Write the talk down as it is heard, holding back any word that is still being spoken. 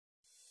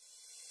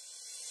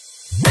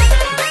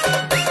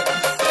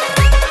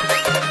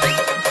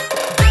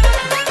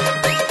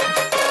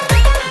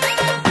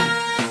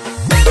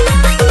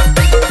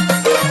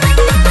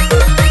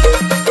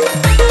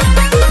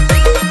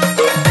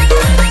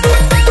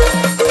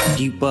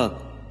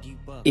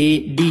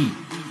A D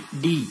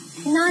D.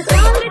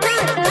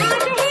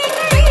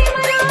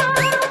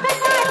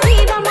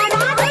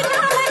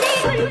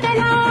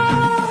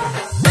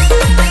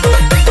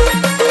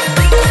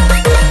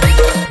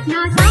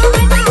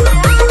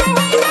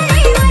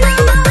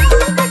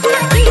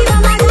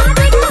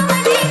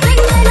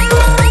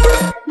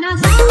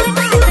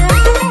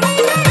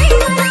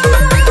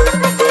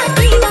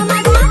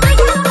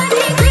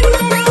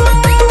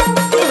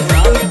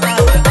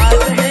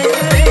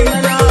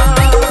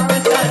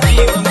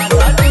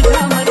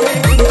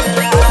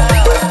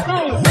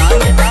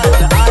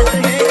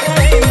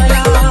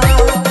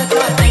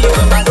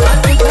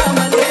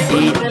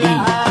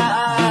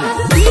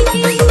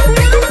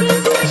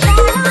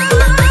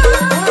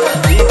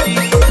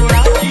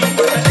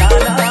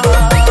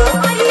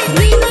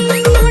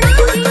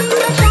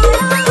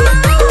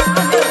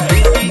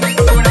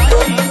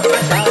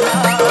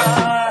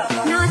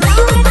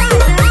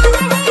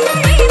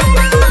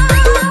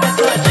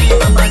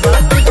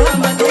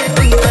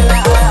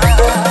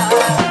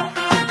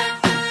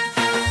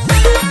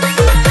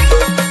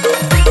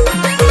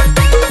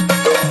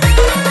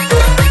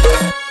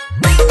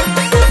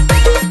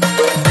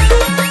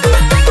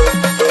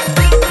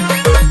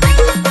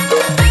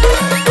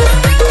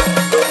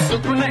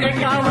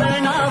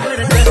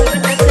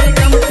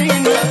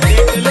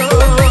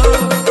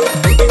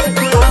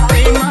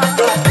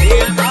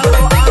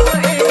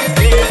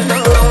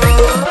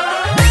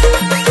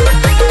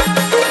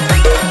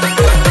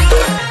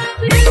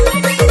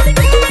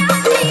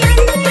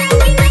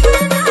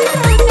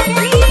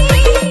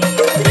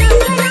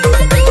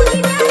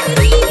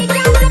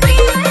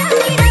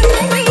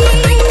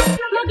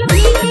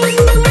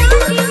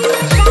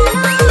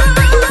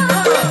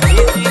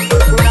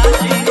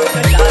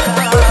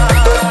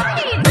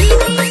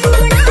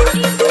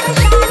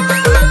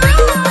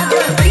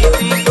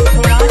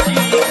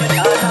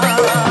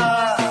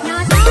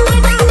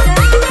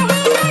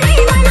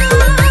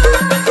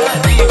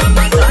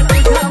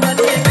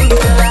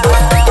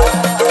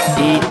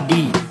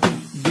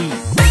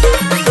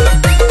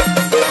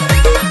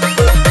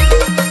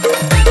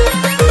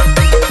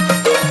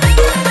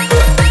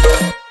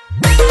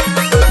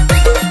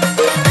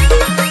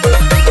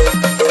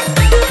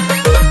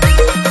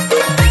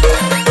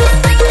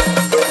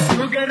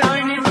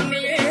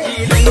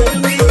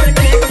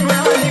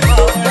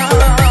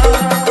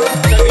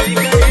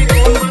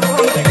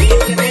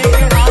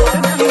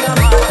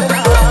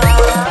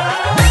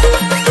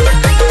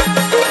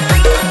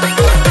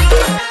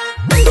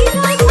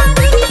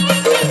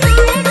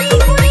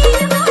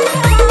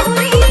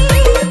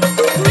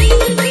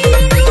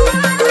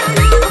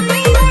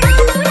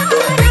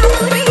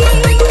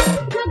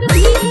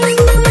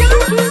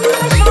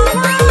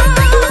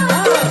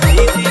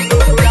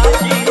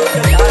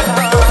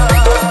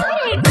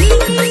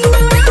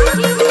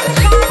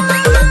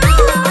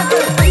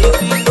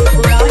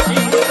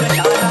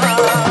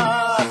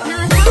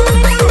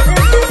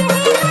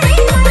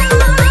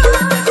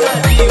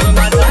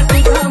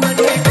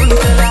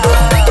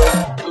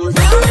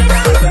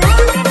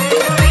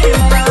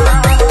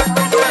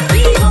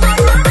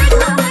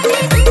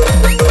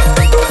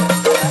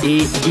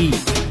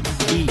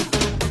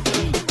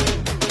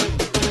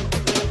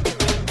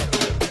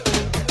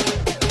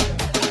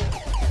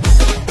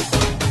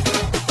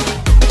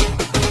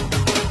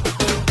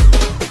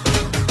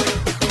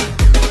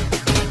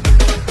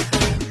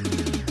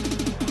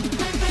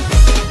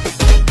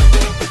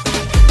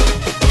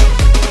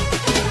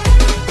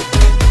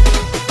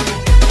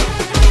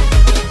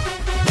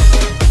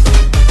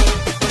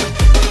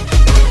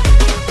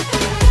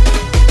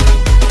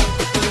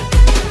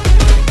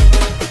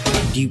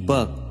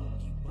 Deepak.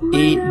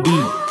 A D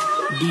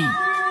D.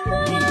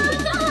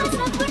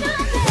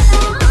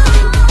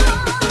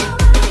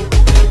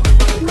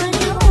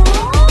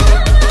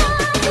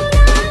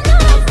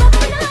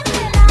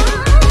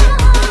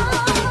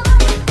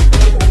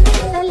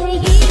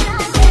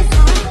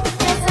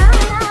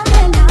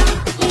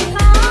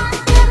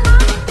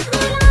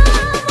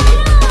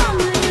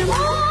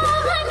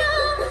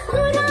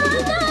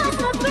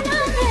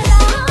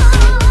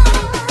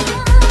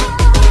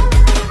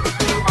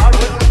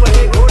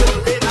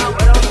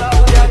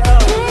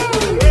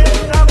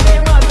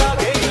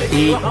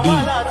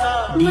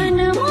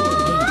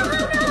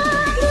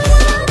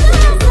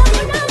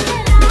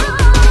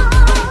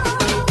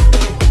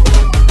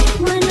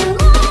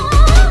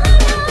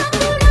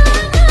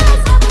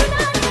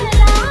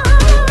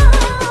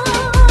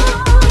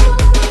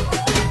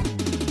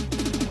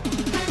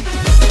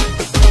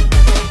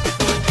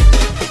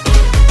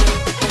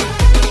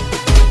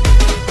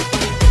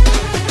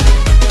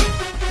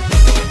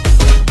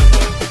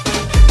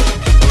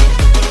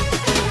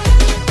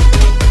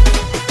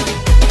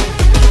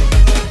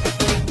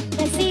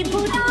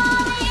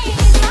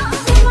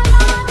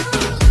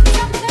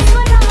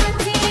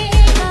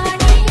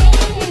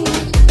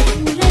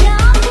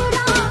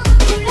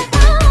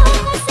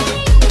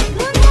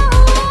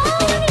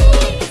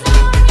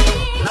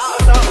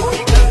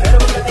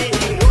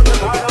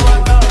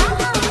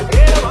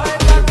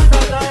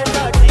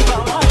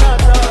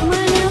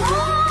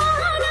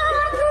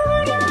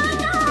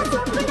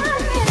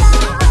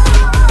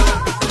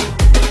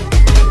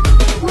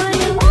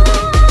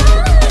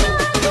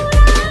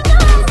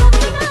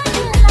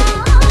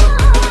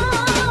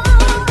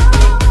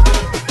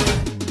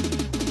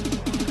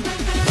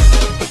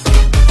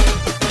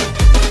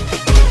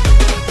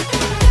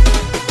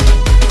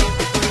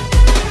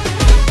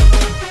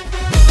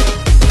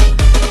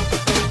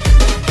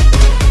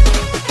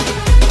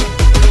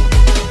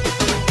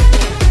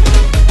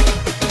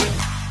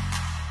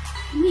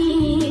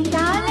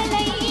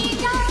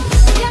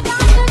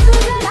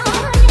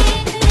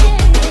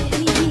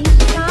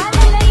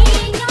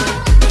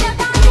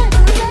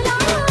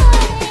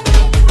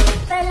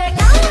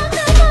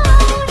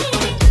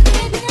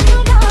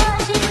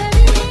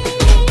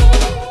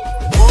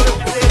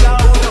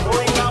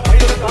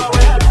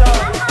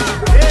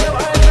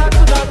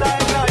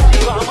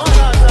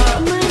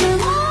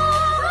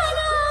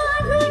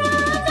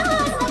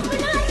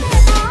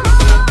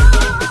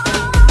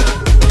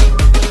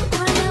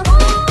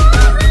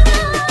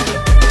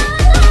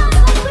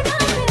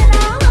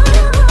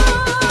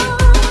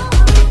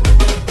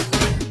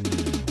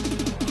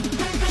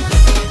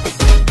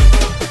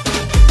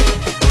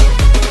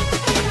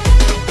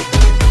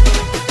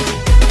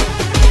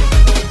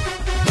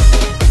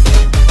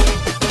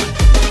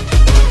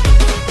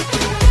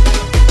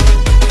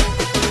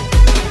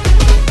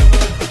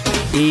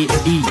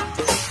 D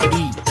D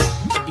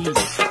D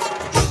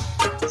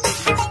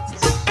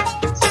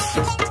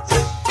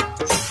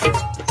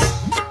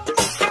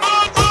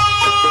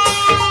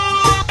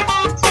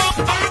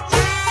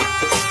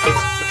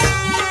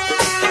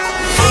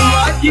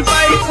माझी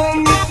बायको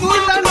मी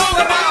तुझा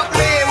नवरा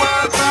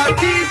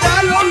प्रेमासाठी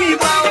झालो मी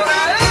बावरा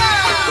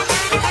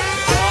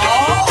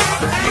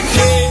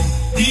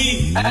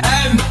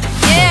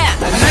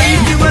लई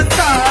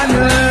दिवसान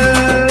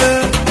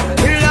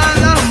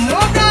मिळाला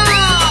मोका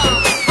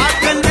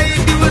आता लई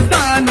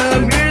दिवसान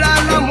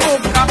मिळाला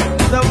मोका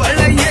जवळ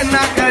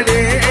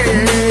येणाकडे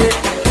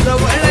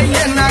जवळ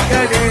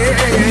येणाकडे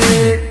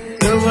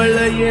जवळ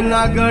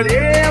येणाकडे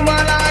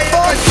मला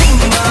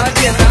चुम्मा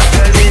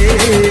देणाकडे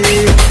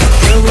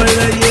जवळ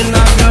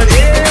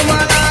येणाकडे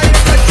मला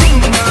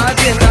चुम्मा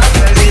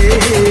देणाकडे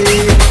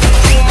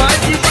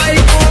माझी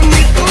बायको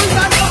मी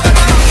तुझा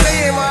नवरा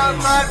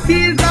प्रेमासाठी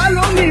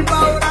झालो मी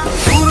बावरा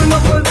दूर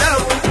नको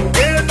जाऊ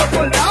वेळ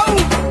नको लावू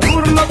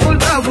दूर नको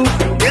जाऊ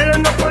वेळ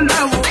नको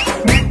लावू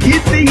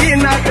मिठीत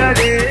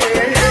येणाकडे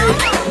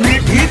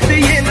मिठीत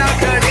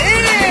येणाकडे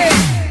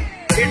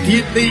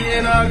मिठीत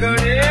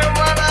येणाकडे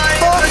मला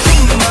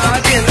चुम्मा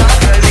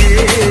देणाकडे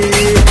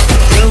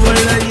जवळ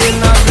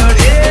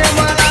येणाकडे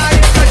मला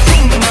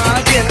चुम्मा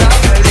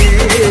देणाकडे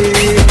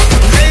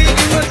लई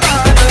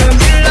दिवसान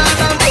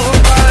मिळाला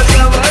मोका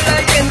जवळ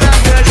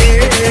येणाकडे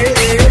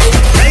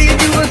लई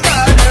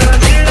दिवसान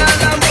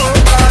मिळाला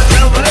मोका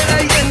जवळ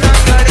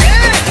येणाकडे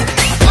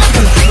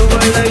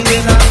जवळ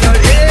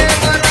येणाकडे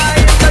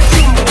मला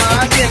चुम्मा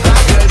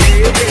देणाकडे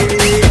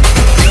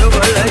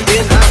जवळ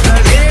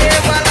येणाकडे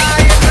मला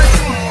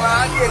चुम्मा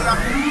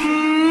देणाकडे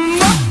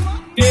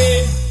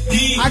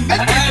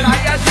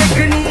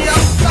देखणी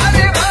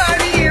सारे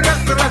वारी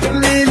रस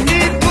रसलेली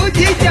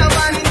तुझी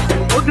जवानी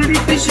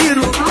ओदडीत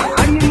शिरू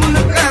आणि मुन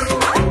करू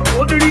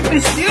ओदडीत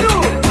शिरू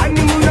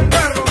आणि मुन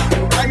करू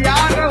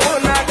तयार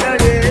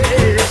होणाकडे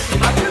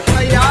आता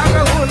तयार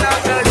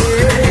होणाकडे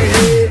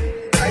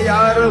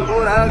तयार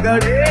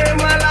होणाकडे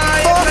मला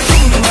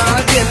चुम्मा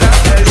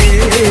देणाकडे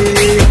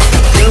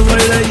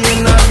जवळ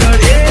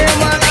येणाकडे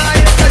मला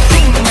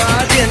चुम्मा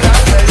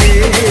देणाकडे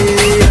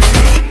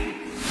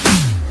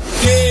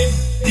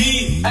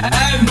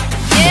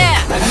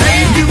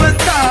लई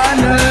दिवसान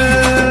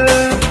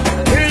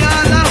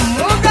मिळाला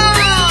मोका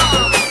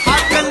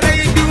आता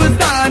लई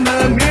दिवसान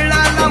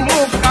मिळाला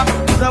मोका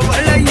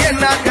जवळ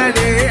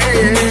येणाकडे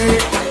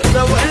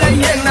जवळ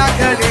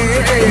येणाकडे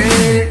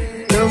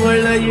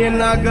जवळ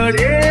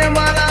येणाकडे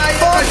मला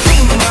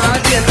चुम्मा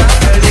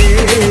देणाकडे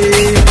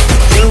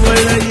जवळ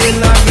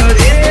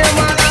येणाकडे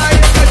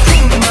मला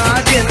चुम्मा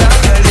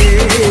देणाकडे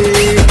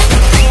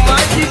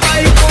माझी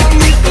बायको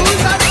मी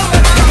तुझा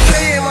नवरा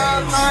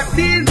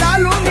प्रेमासाठी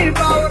झालो मी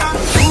बावरा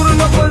दूर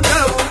नको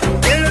जाऊ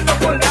वेळ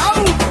नको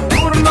लावू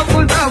दूर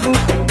नको जाऊ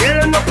वेळ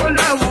नको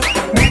लावू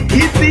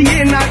मिठीत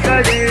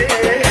येणाकडे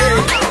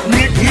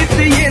मिठीत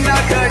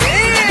येणाकडे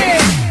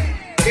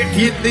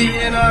मिठीत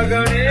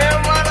येणाकडे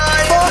मला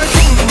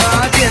चुम्मा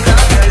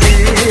देणाकडे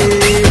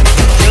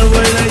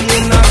जवळ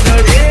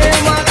येणाकडे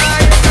मला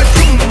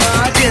चुम्मा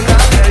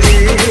देणाकडे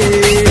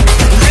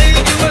लई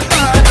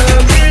दिवसान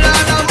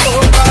मिळाला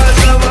मोका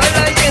जवळ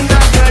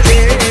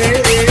येणाकडे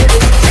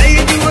लई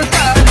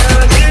दिवसान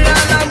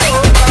मिळाला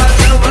मोका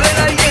जवळ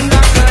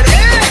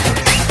येणाकडे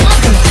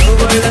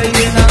जवळ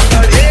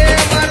येणाकडे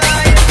मला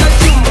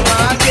चुम्मा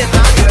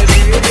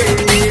देणाकडे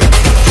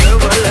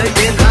जवळ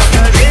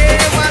येणाकडे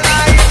मला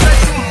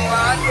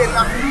चुम्मा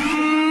देणाकडे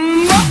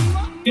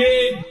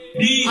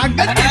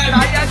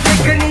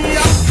देखणी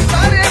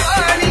सारे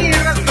वाणी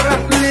रस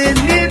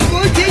रसलेली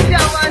तुझी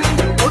जवानी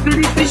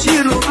ओदडीत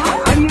शिरू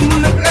आणि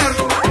मुन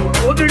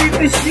करू ओदडीत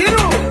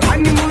शिरू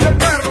आणि मुन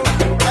करू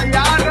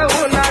तयार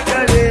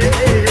होणाकडे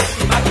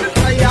आता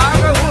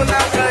तयार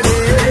होणाकडे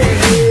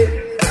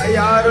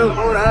तयार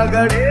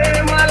होणाकडे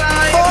मला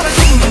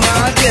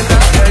चुम्मा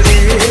देणाकडे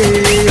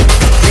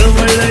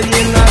जवळ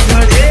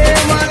येणाकडे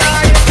मला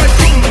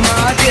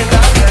चुम्मा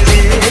देणाकडे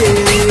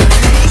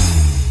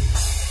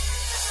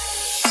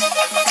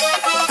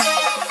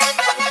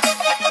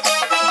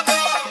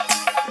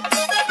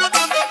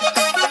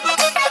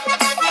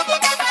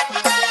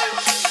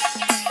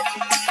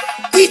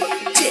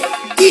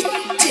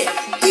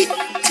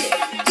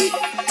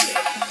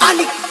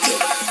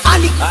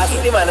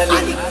आस्ती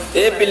म्हणाली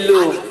ए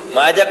पिल्लू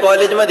माझ्या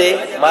कॉलेजमध्ये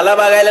मला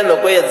बघायला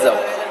नको येत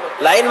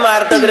जाऊ लाईन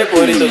मारतात रे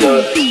पोरी तुझ्यावर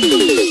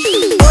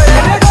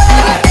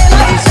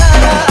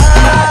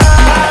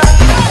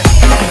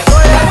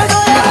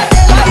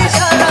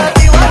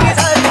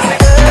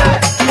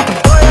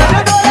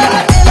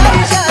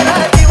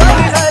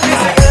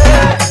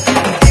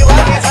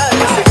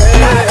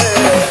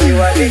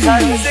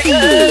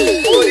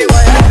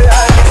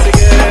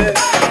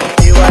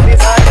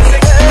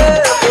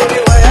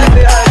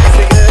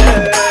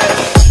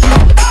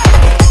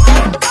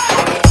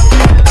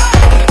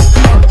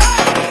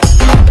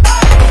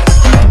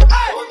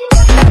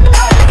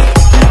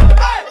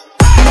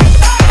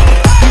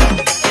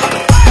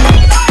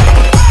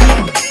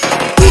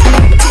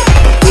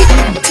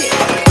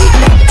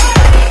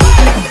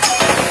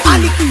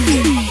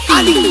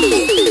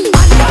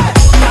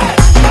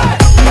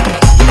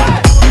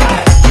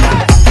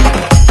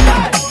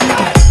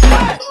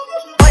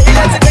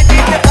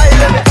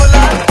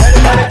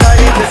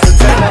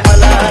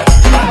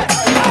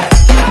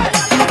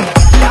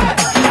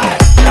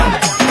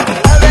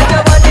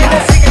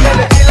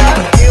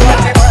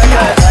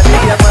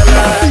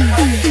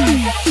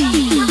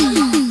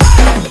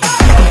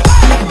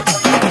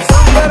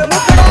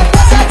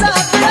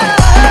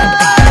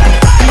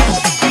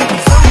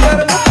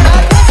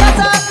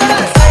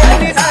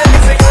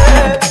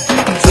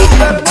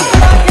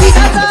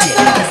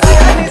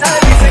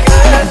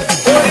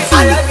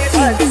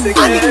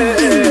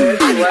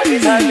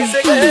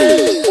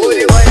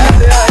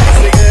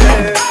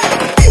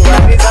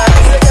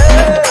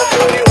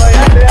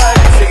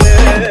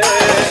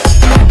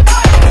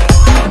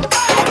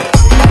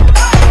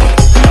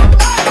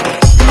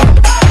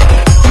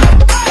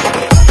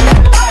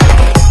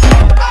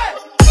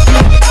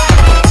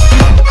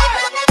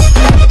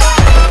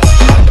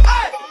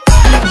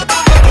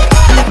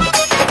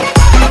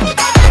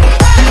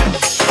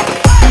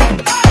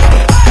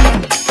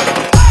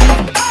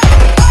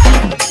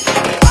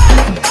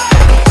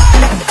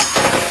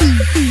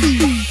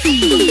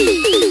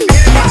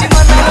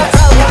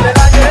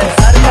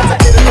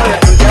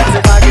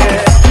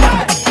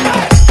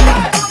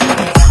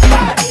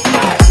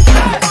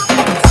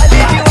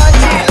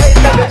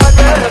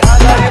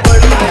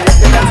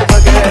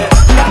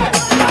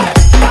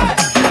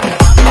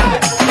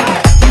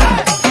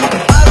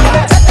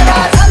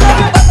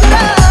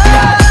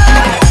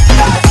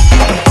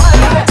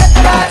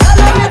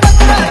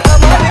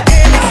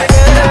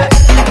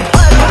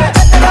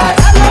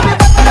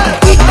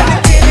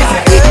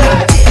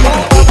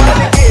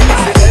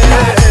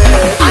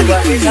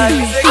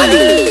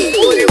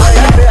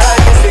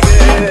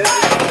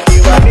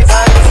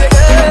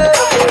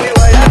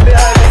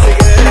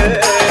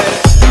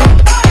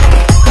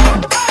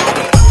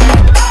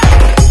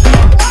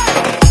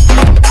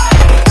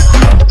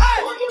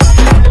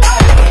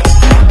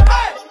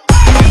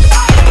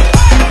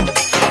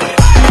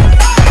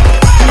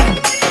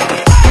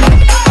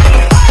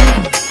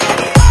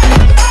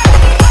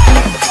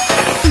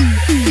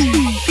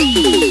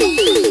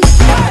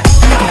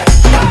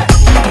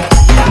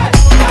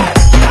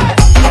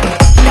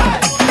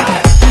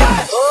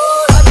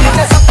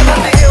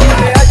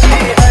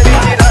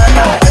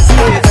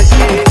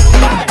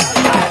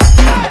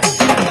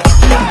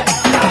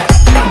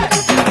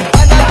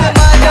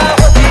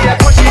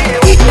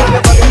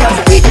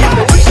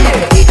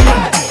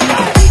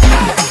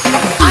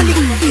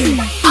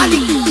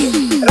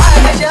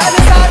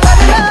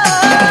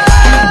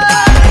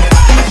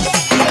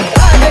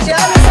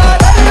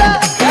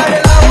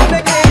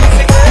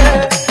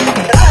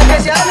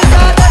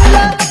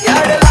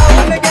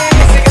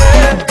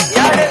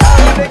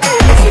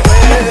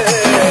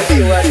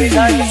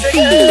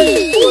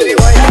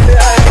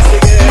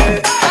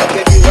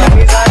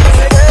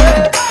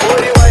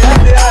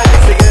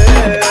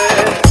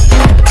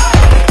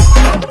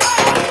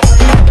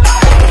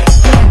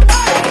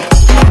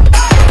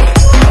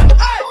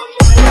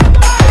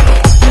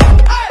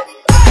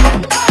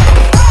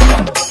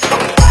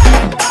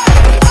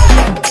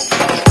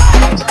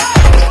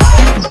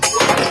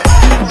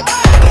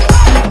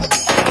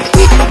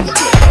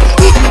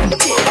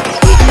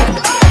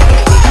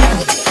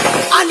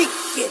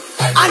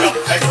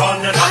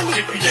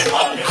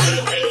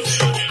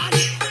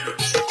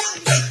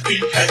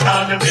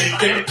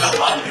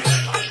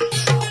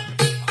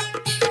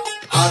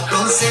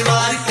हाथों से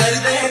वार कर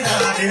देना,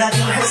 मेरा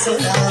दिल है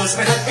सोना,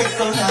 उसमें रखे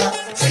सोना,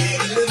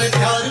 दिल में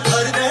प्यार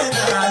भर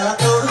देना,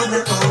 तोड़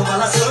न तो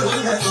वाला छोड़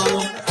न तो,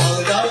 हो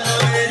जाना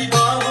मेरी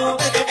बाहों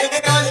में,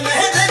 कान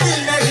में दिल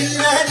नहीं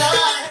रहना।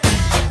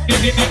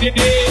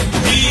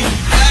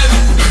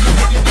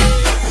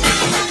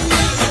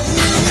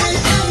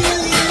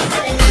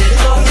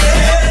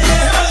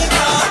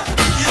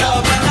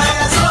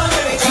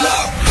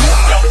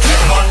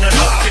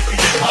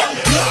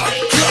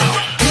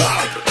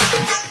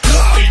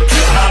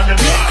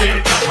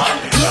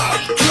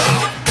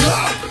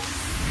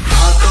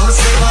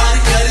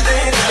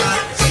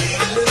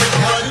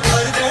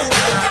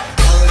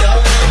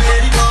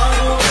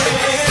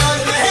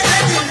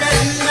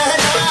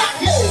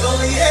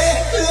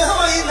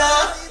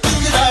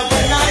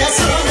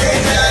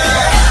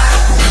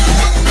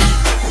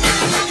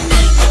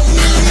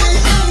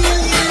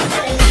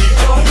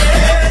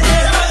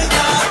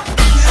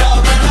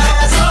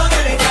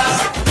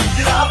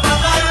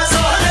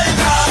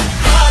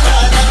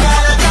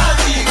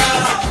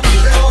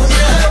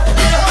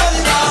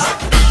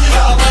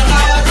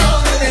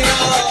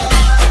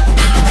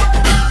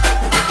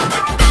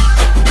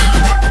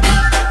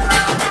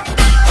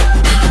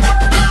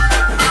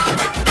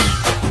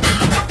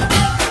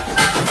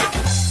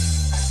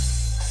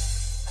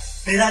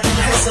 मेरा दिल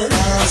है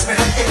सोना, उसमें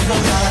रखे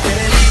सोना,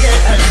 तेरे लिए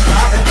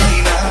धड़कता है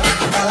महीना,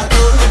 काला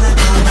तोड़ न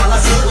तो, काला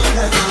छोड़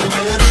न तो,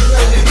 मेरा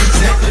दिल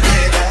तुझसे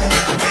तुझे ना,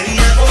 मेरी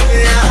आंखों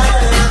में आ,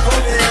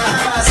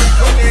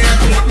 सबकों में आ,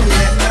 बिल्कुल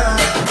रहना,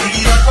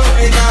 तेरी आंखों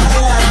में गा,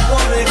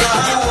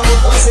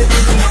 वो से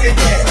दिल के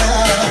कहना,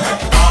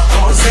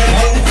 आंखों से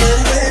हर कर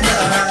देना,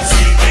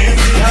 सीने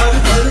से हर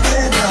भर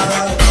देना,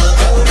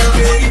 बताओ ना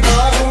मेरी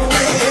बाहों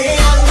में,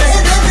 और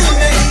मेरा दिल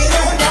नहीं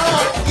रहना,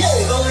 ये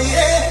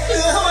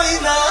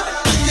महीना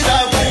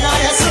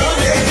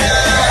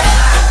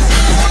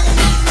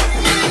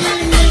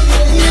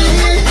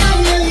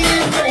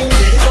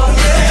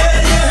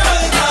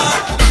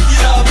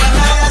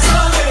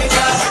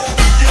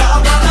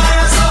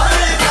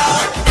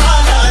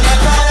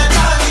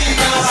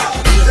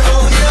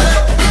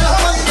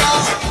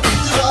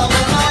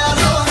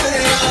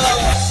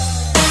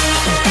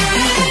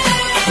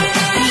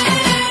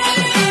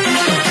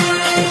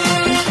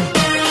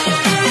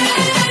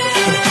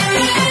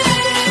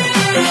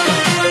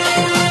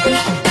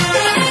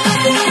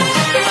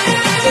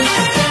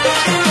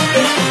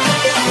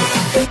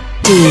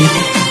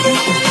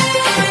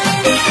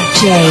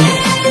J.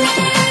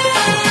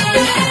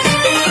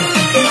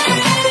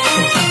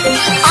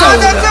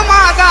 आजच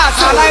माझा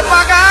झालाय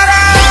पगार,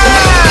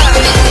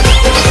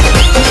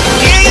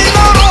 येईल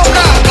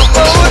रोका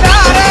नको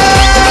उधार,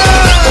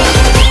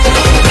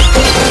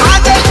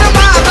 आजच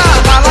माझा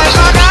झालाय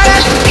पगार,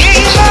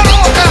 येईल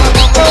रोका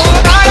नको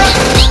उधार,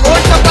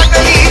 ओठ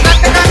पटली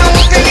झटकन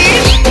उठली,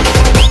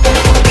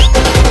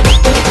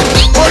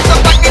 ओठ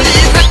पटली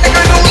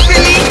झटकन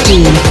उठली,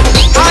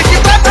 आजी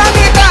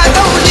प्रथमी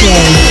गाजवली,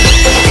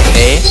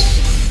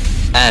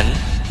 N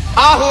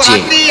आहो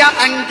रात्री या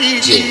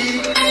अंटीची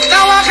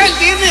तवा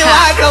घंटी मी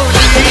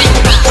वाजवली,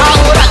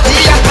 आहो रात्री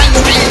या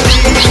अंटीची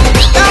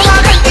तवा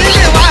घंटी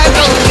मी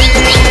वाजवली,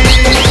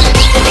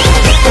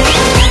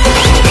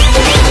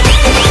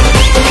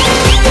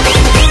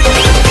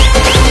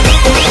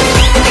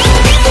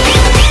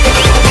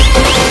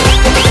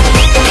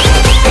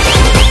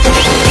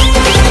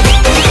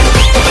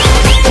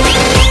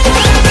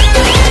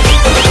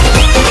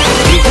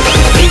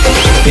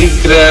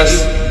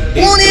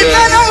 कुणीच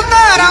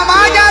नव्हतं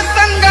माझ्या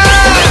संग,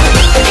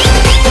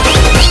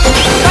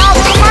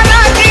 राहू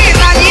मनाची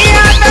नाही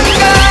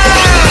आतंक,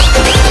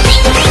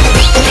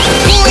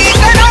 कुणीच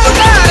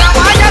नव्हतं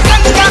माझ्या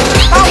संग,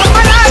 राहू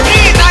मनाची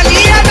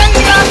नाही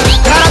आतंक,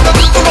 घरात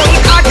घुसलो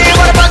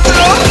खाटेवर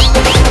बसलो,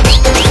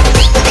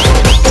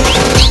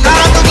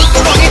 घरात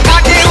घुसलो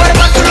खाटेवर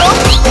बसलो,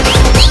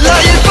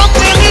 लई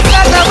स्वप्ने मी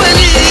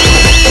सजवली,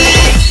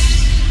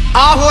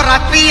 आहो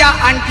रात्री या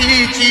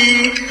अंटीची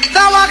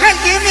तवा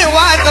घंटी मी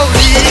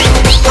वाजवली,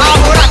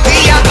 आहो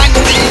रात्री या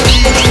अंटीची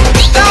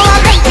तवा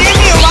घंटी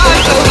मी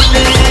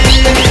वाजवली,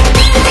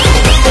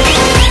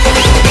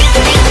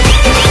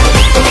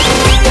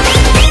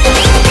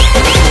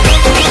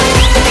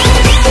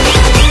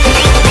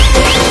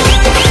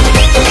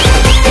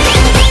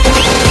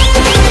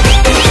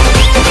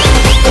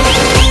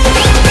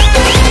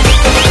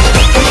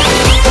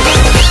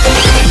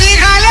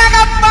 निघाल्या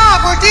गप्पा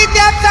गोष्टी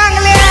त्या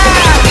चांगल्या,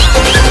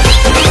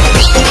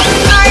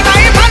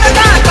 नाही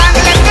म्हणता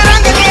चांगल्या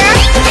रंगल्या,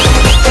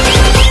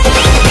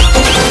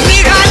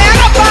 निघाल्या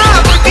गप्पा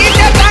गोष्टी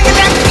त्या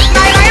चांगल्या,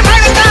 नाही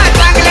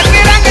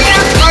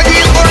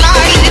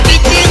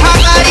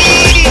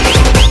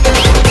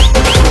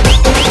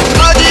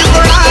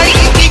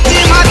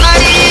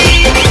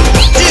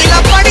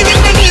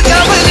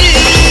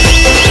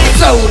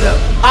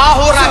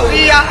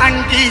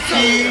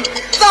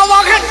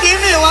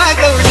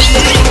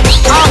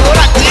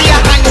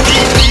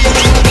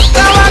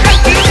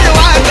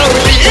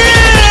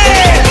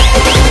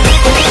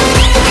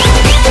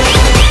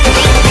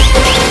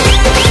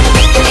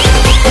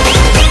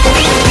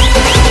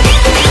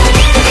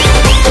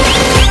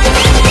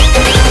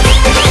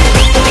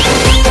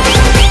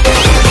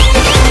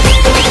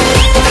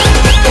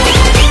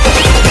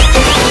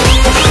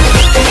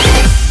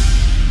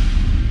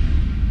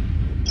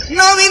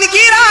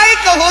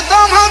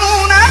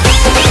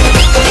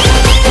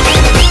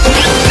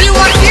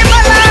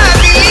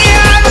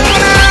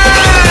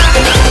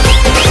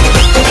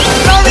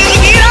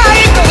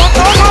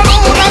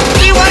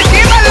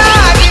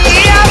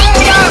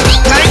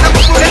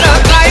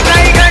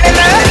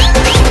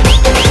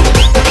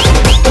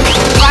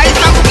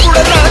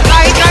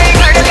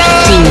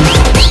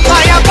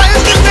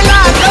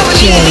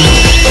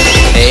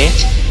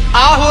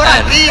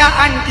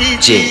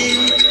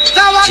अंगीची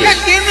जावा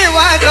घंटीने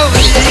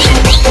वाजवली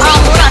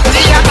आहो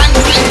रात्रीच्या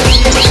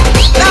अंगीची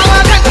जावा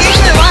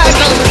घंटीने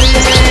वाजवली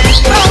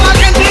जावा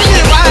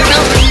घंटीने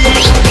वाजवली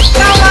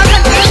जावा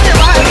घंटीने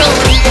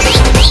वाजवली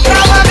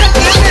जावा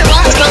घंटीने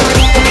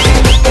वाजवली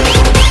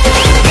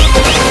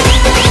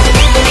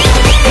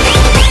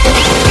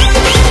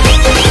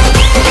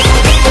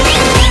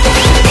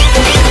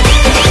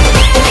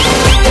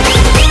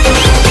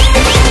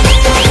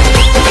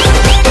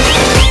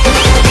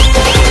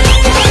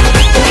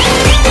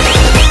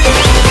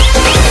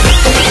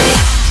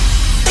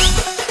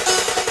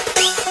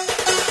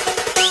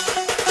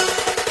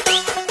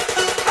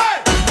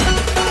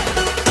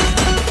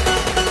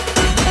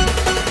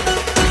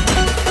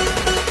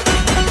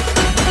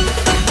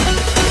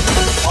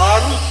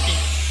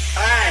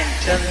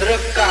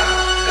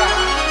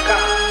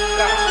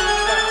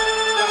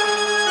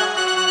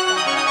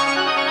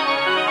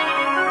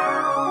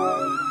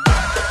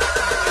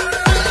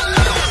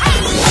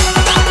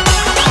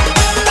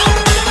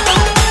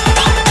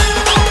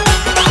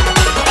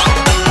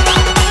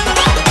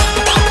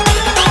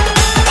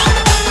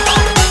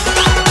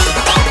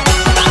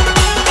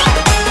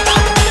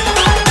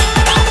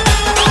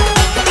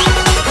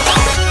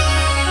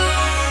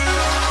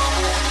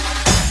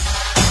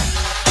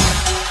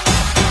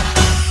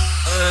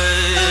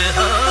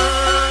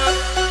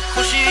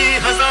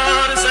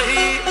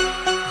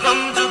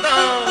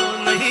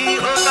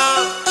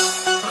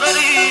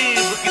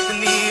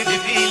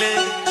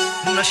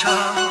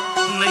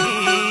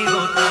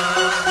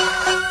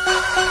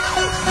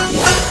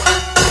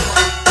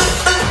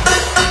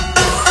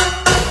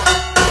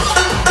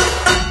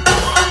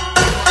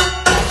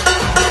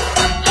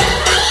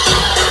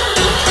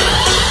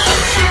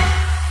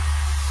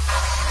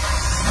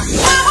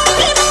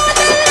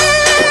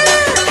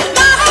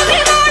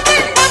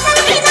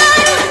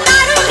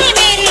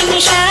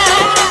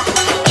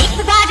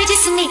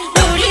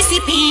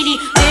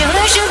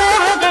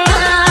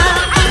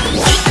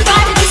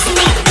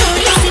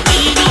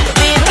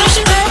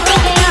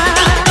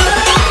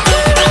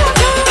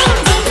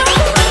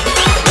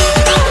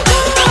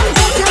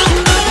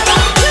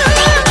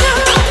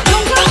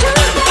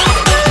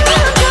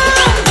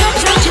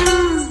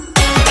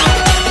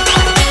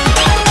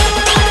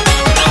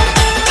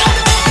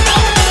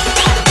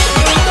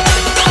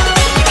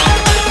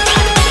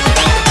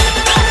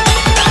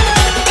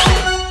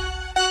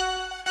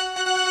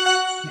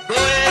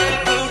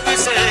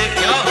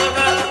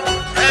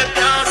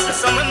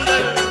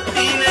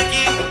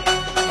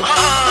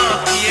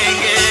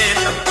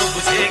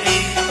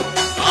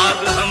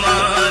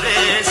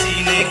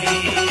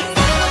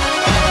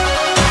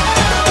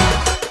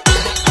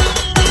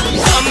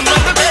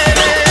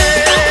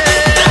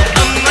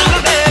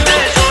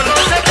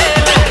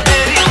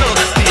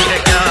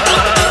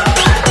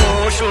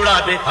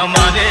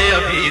हमारे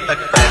अभी तक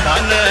पैदा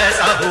न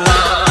ऐसा हुआ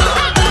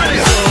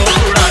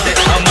उड़ा दे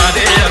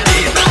हमारे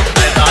अभी तक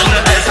पैदा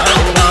न ऐसा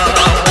हुआ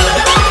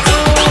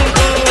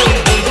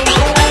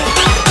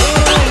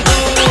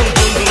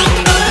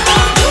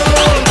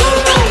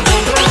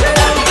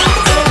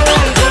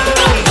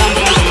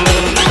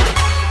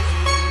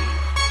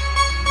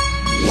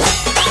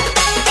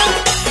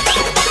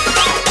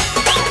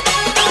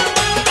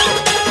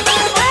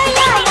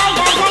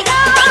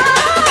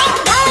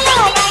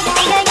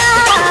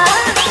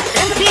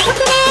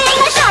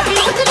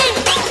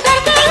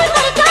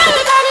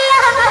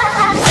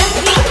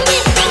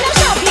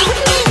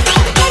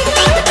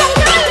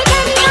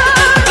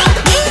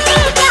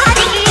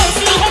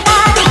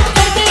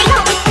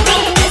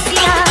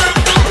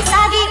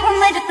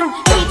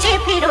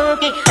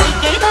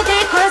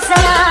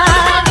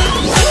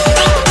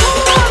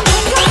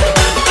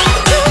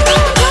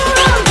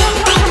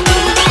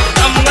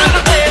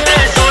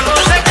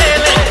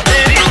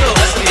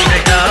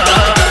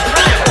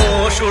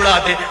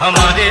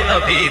हमारे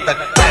अभी तक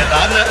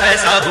पैदा न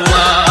ऐसा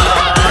हुआ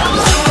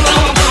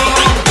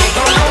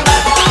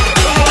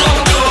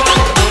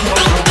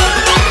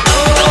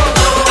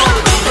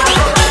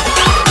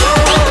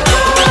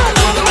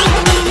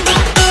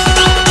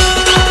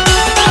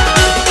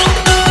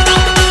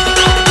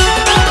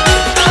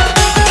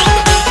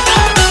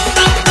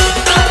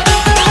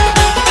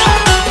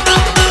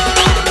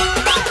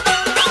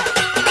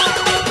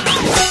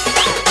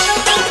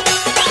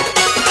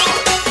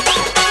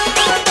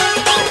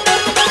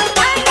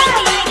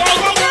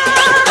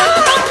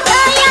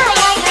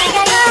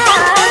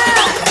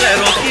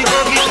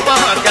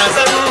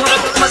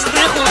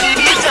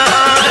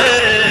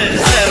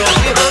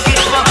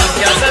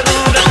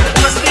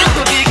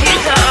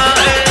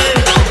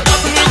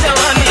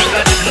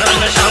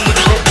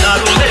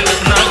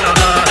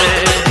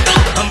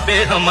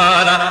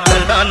हमारा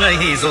चलता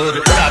नहीं जोर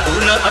जादू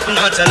न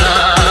अपना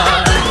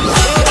चला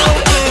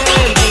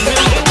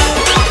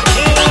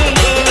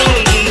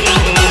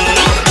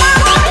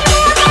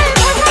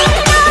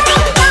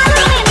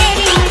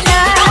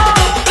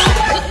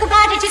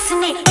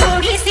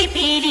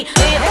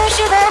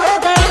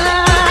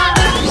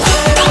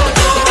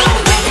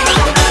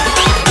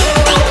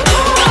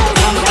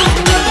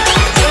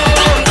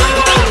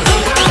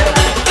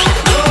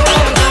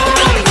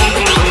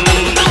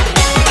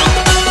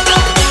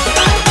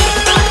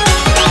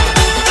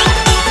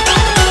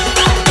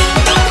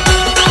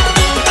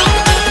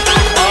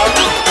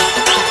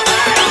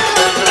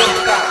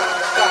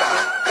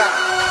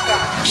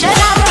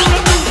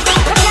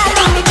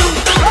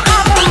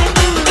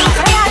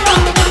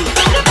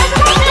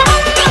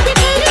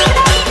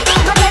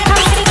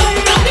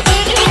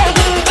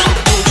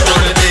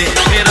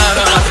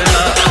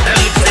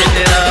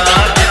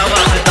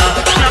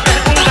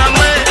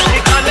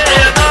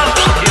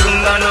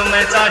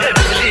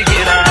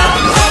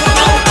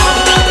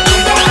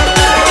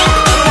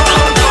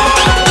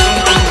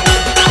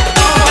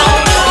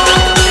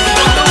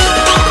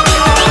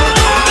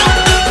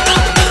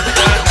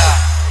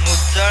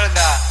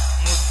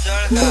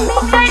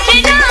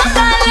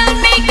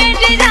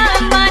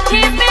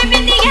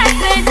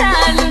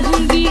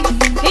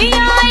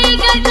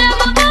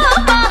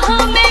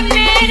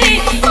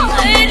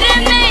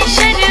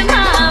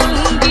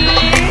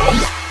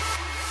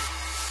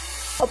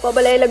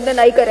हे लग्न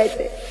नाही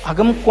करायचे.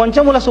 अगं मग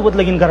कोणत्या मुलासोबत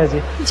लगीन करायचे?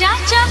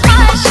 ज्याच्या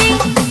पाशी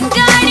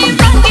गाडी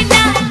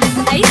बंगला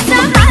ऐसा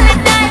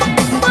हालदार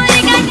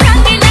मुलगा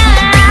चांगला.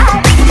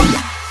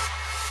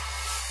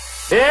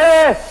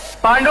 ए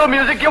पांडव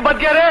म्यूजिक क्यों बंद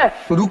किया रे?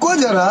 रुको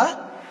जरा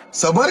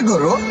सबर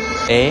करो.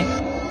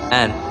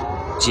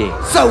 ANJ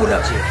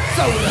सौरभ.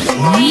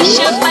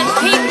 शपथ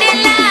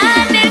भेटला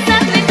तर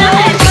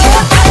जगदार तो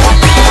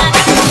आला.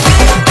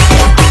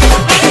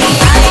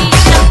 आई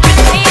शपथ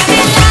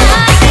भेटला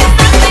तर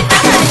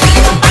जगदार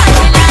तो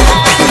आला.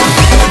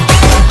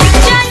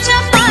 ज्याच्या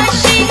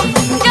पाशी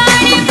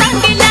गाडी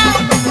बंगला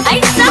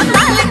ऐसा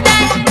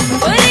हालदार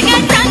मुलगा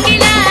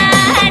चांगला.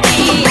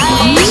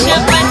 आई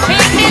शपथ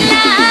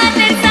भेटला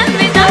तर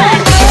जगदार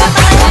तो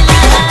आला.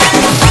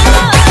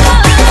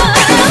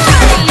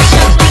 आई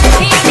शपथ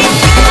भेटला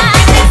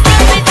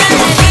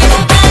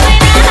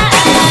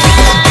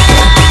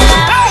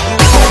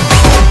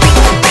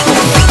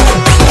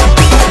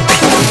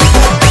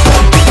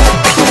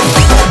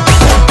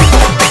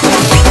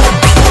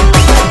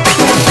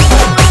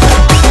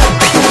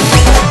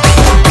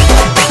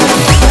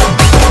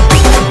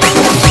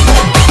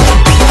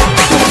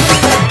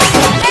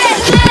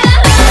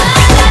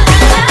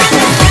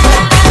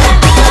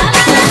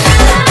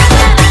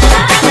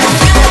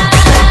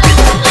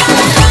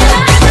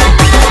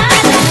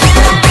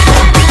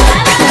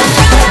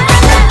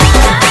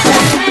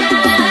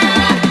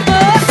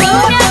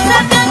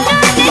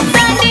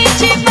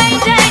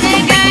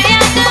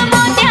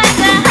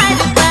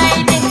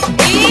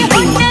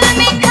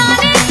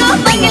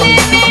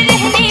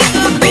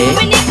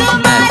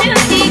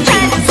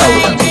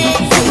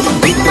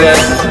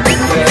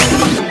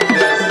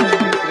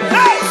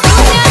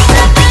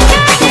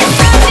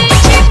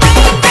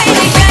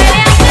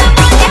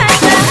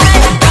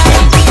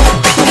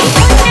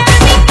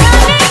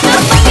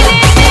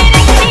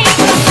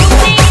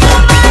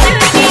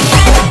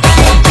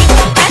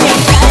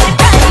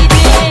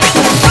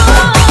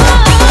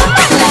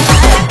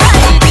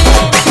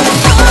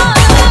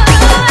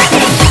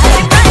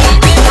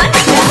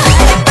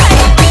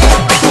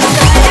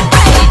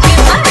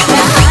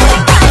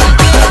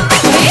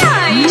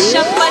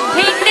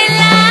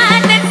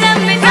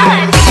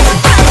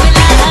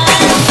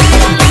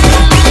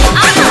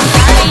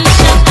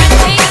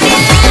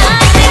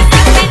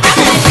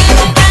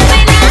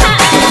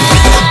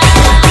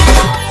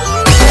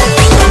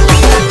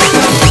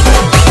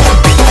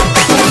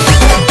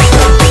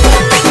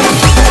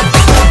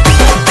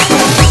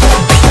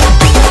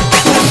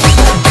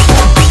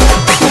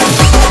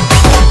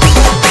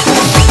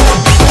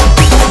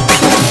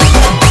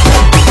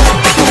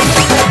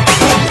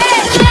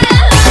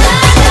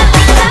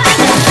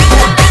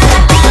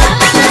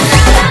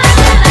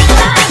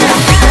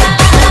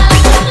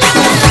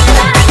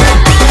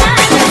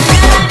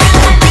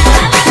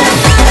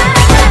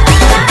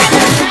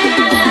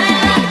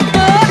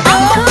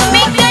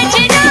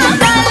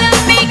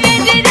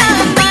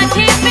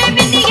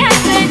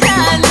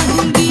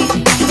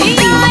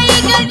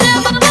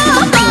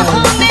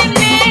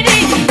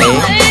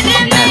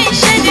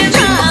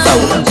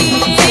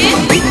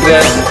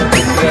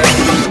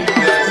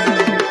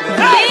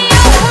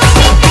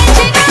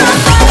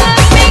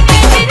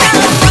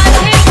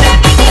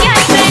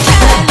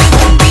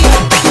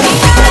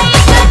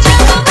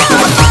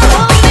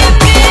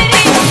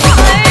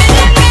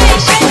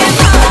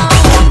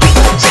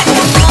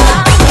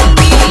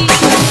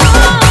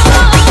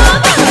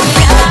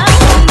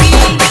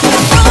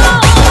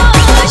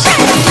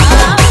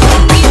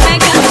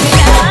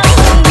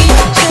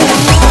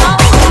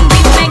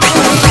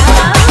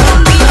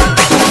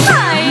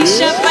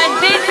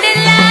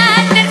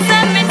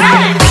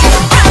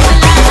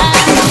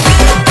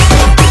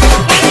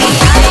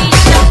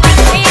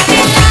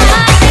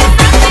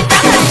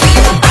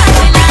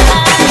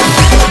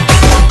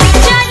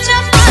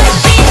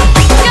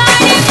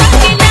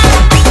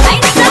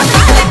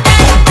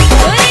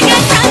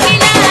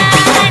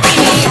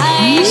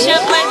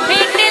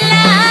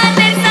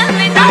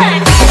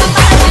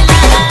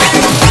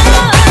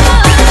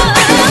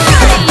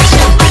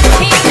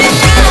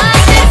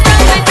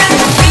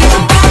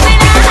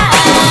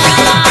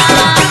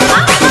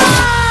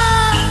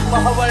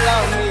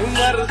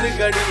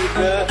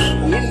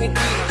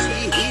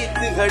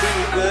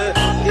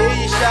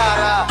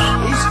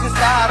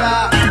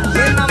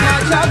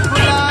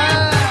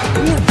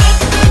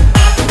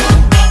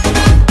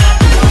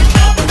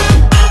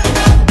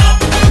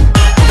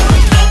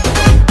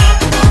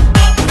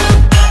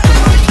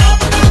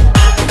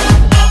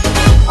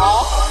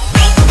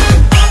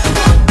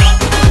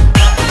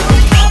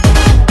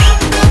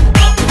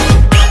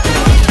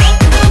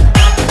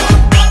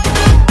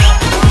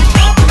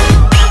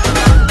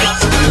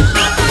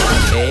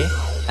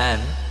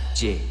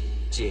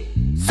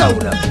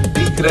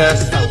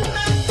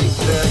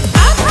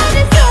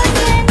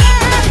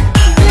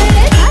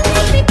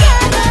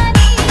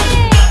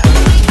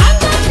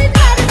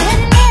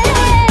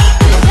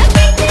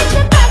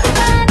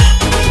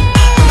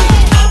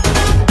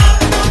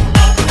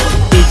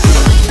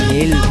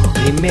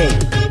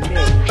Remake.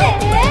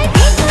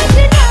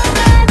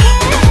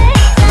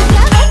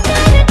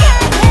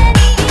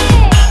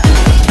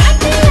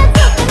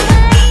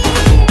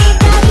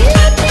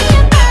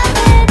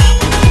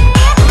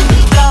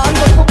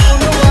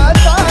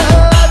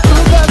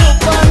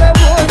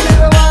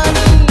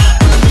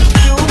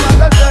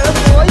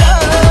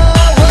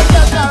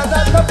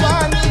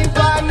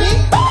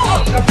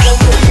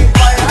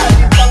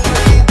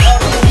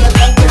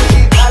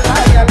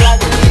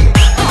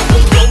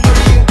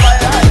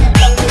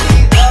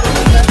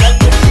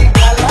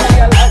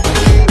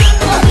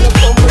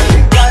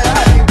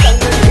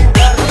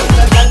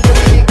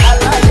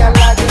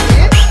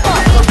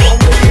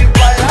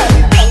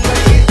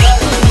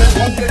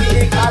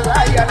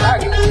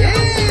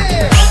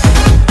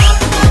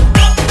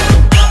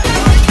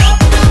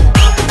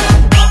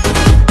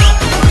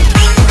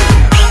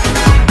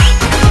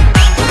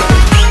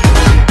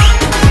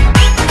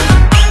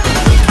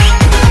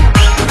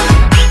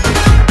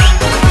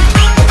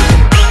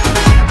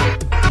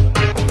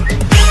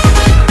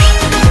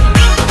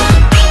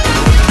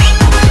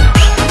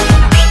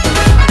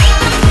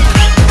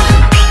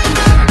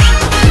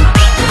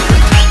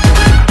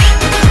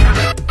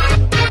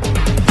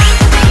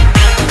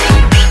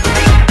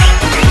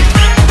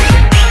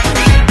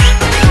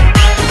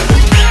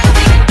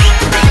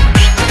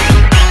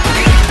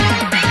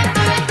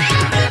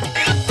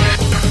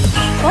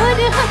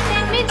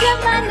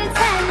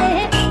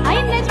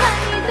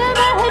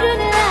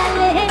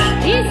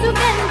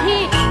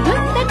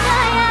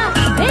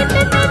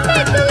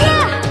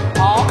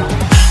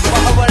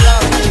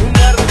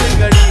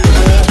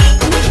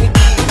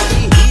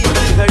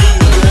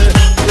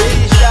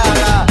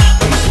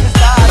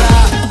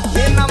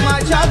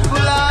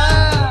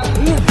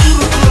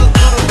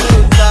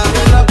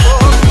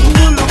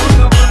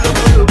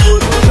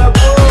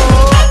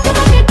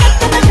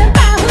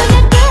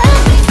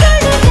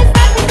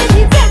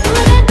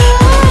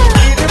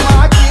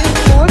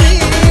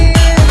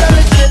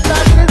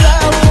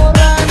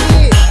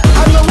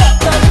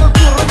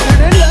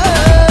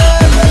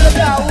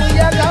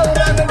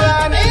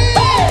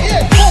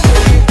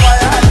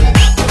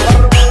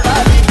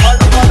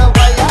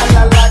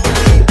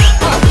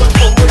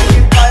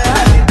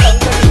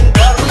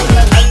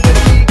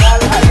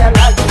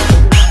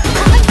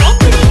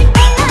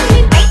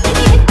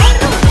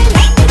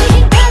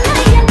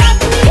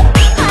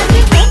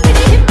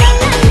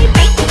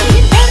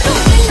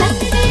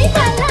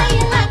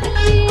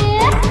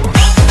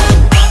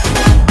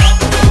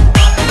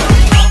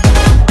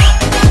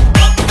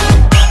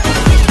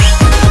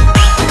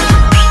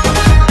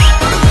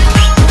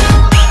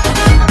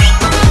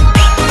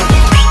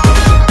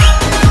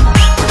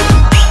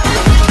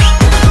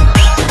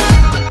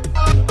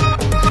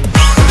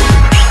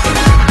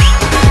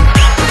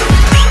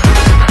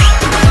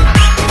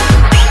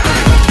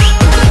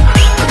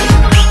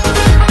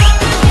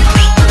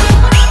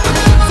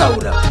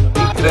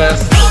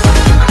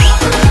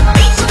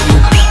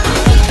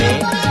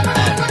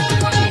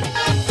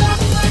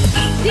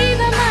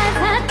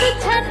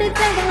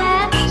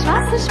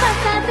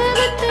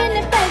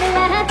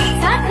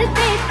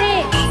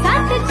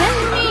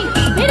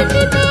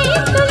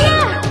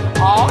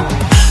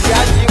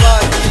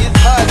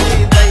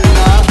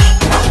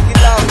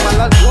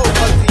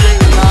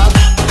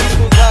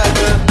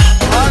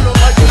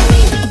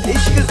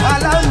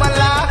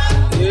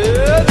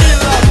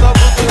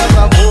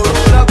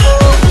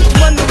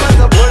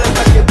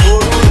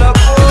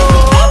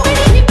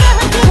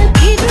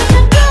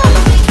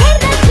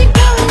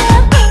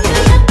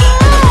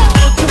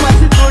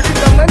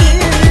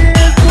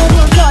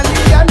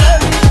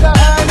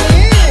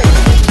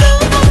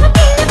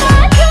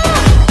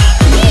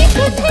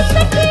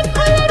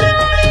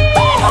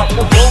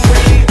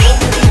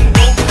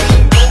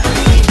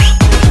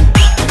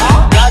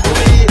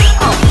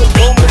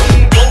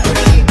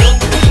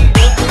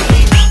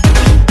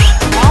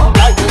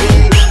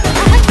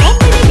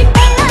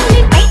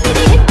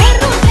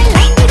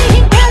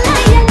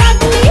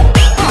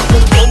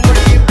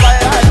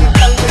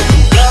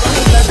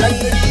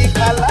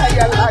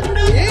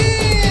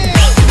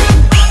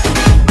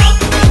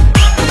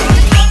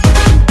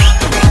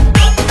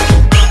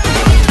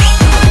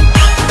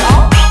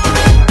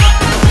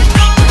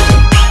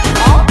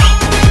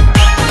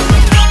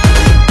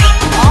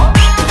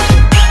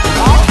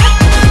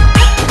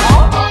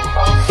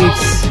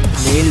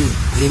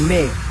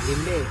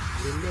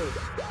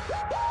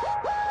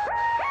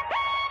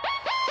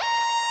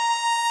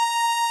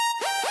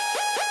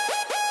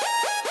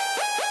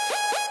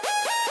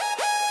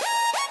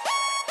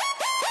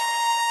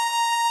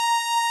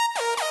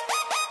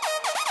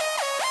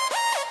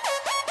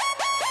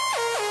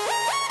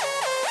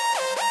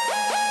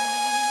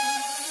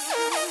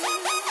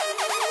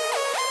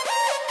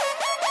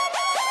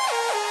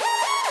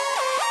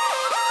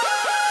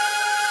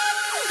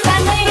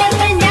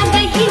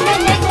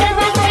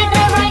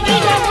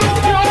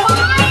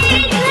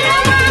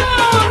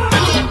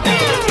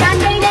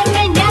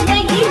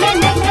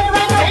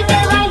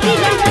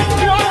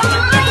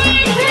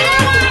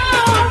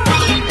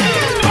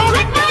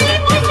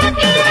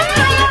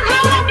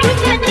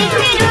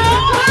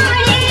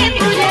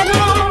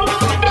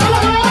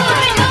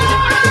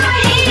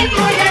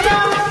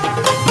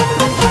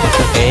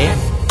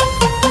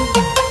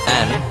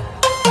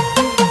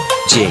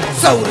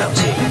 सौरभ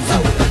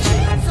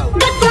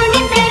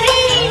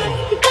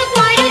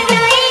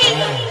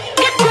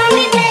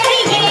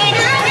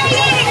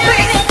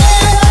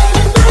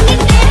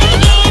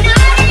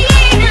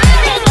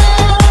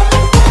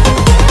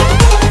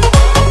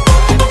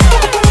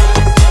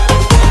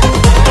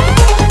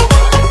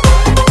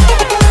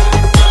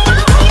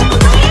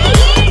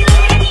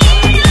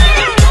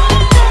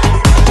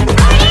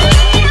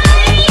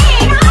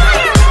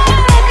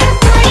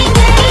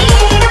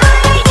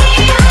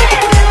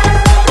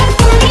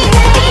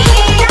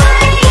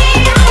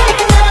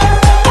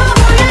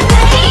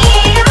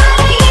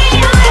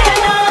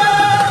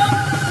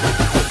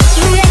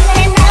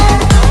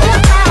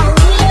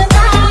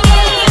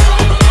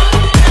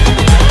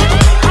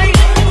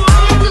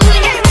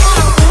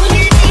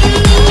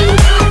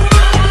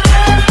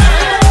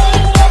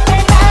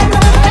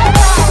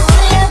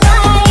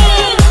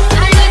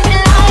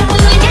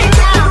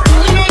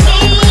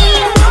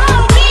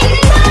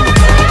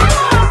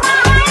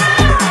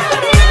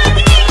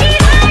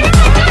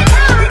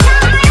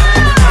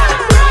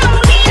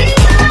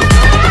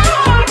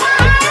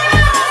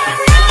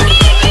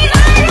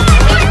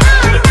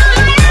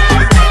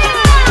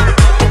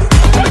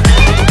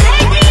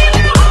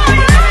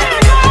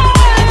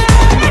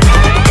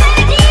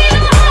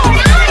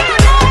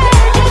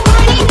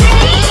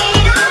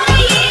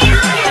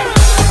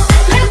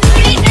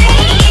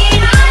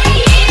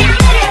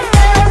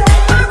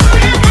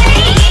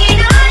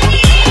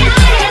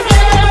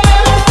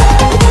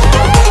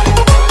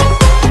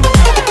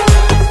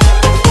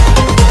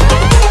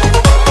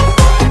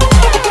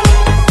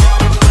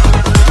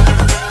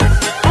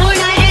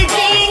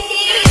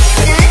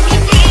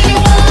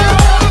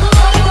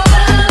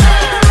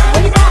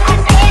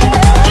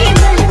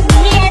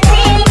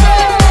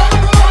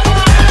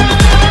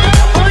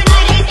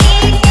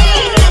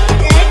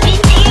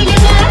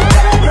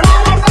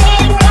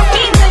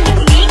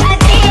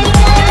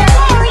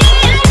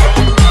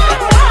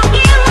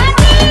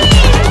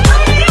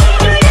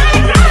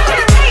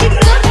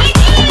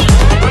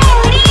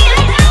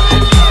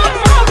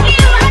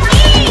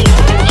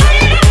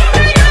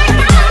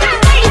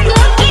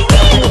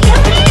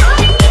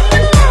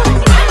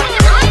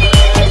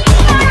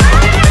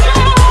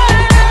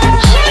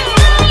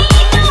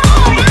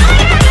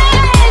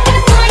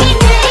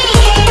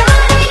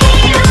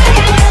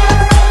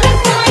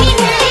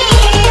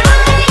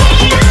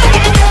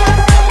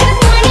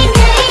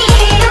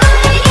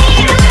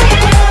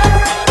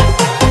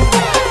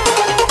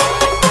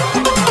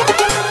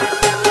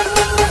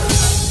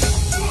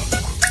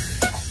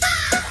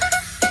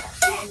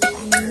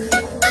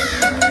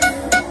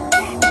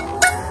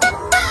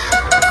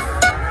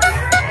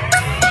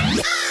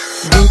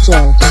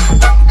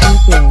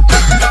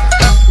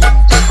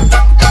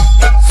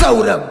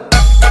सौरभ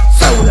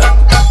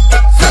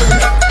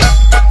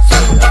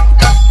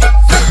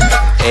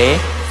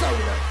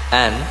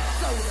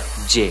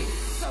ANJ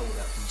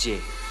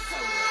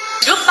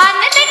रूपान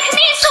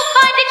देखणी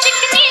सुपारी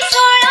चिकनी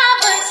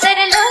 16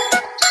 सरलं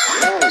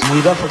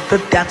मुलगा फक्त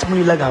त्याच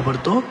मुलीला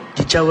घाबरतो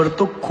जिच्यावर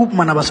तो खूप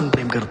मनापासून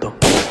प्रेम करतो.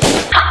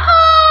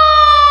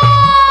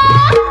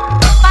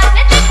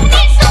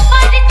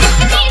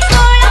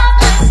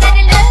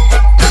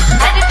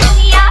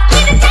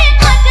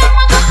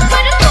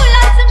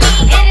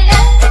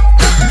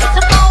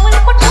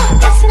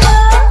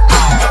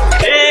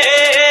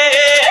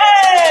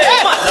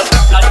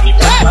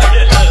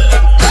 Bye.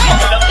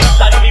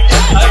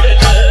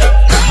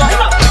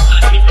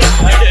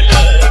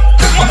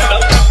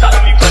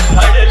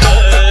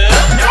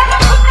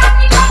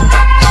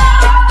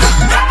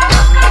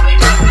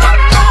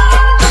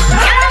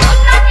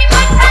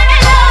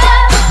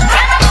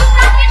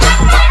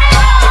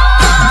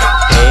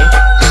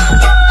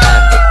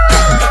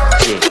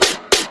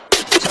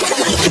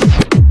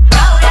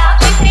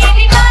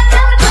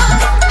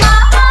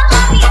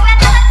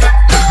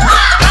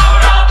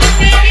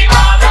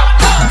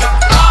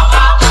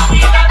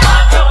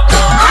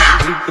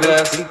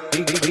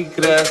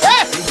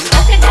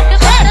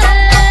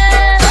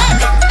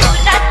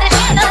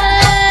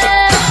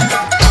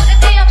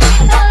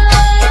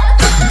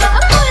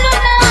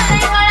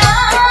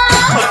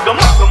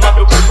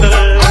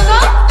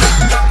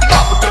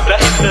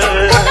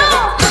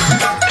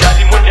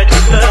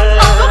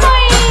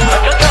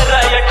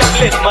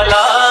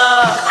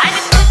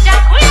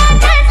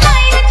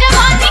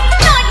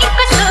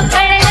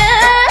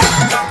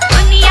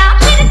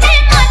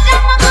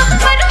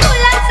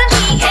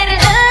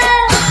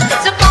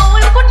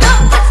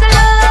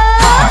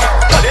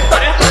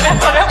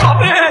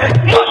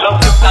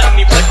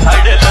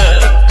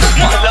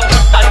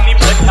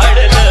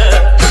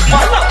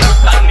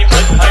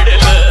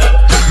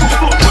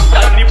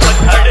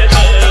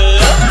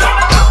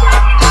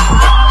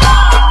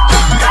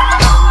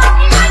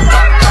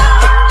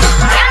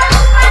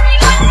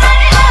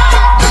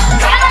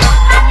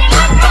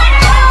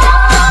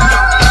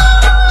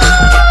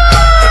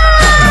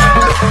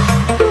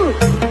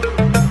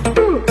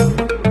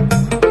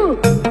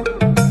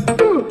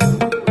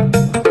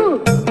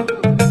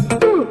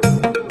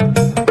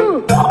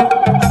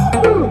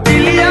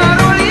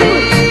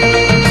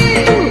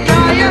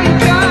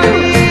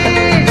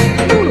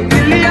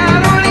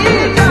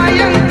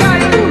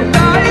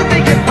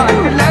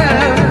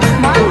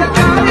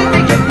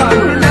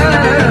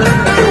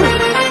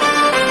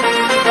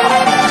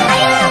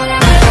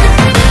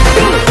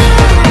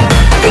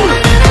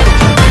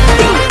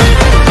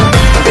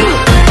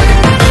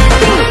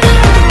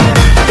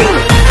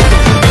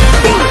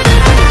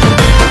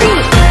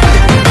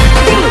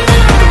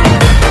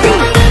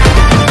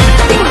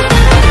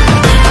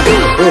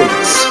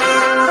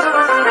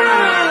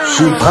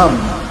 शुभम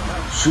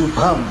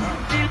शुभम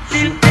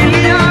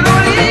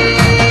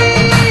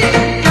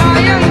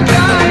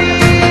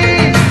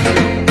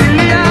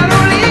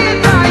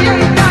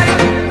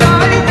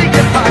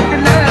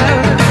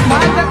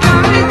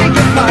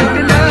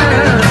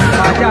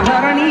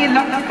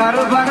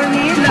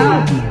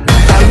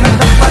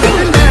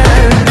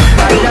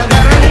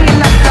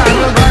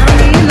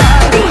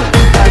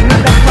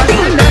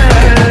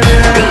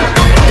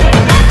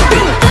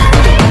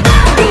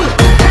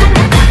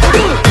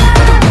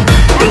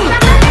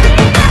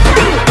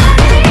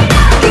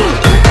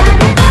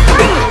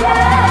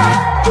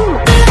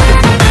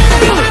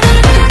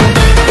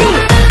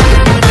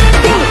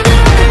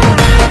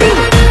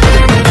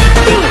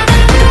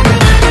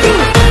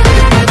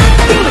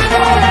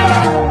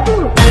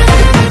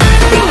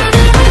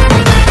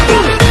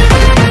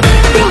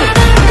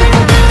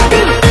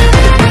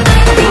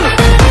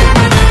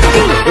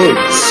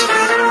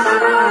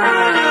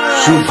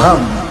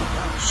शुभम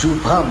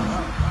शुभम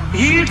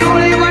ही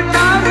डोळे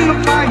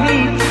वाटारून पाही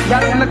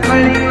यातलं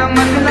कळीन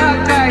मधला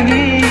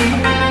काही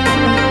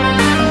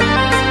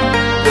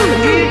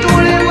ही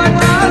डोळे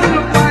वाटारून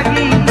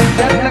पाही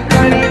यातलं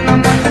कळीन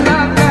मधला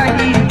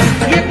काही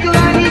एक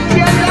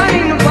राणीच्या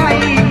लाईन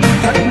बाई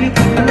सगळी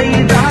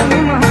कुठलंही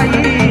जाणून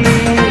हाई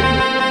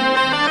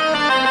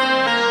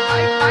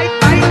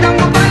आई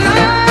दंबला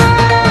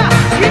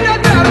हिनं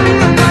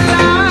धरून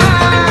मला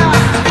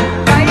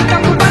आई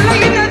दंबला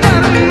हिनं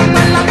धरून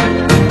मला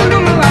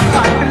उकळून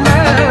वाटलं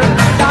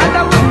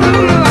दादा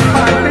उकळून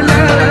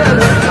वाटलं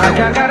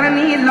माझ्या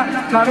घरणीला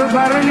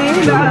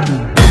कारभारणीला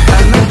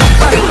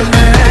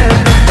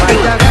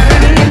माझ्या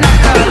घरणीला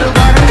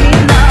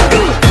कारभारणीला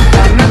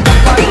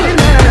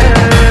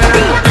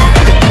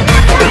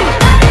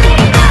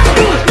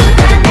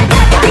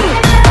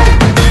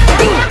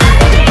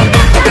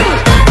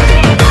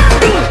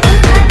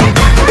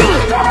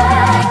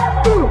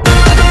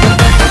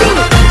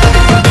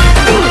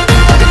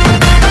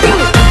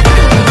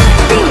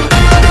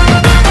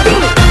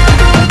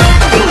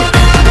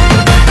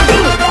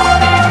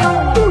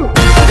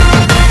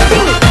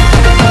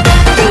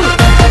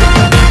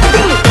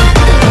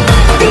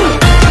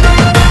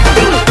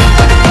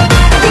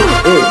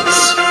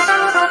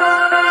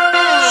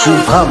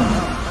शुभम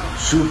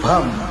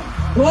शुभम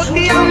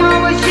होती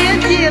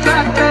अमावस्येची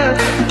रात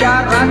त्या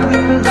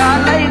रात्रीत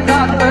झालंय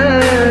घात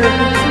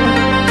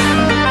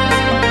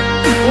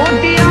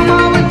होती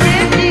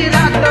अमावस्येची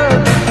रात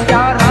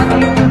त्या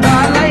रात्रीत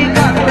झालंय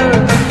घात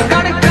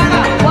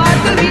कडकडा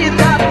वाजवी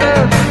जात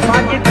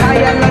माझे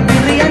खायला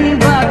बिर्याणी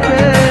भात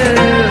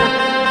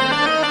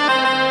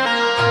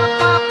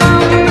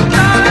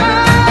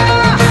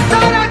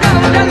सारा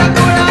गाव झाला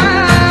गोळा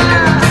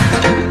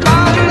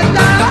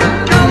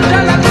गाव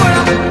झाला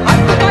गोळा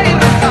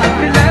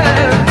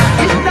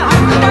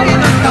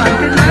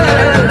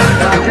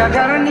माझ्या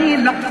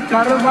घरणीला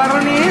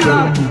कारभारणीला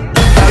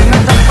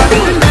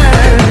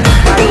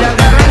माझ्या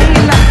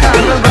घरणीला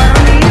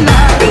कारभारणीला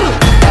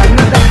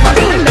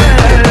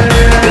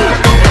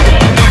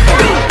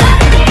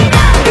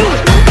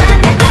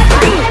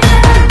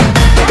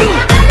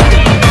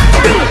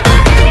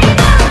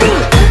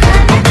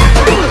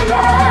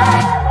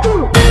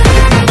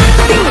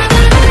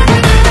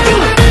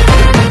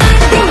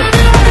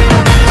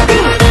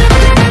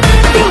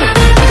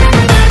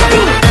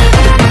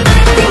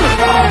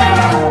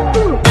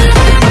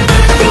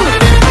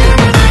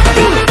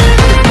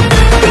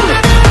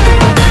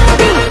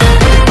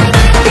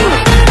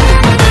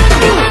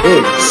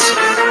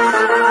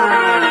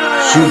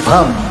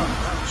शुभम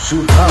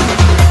शुभम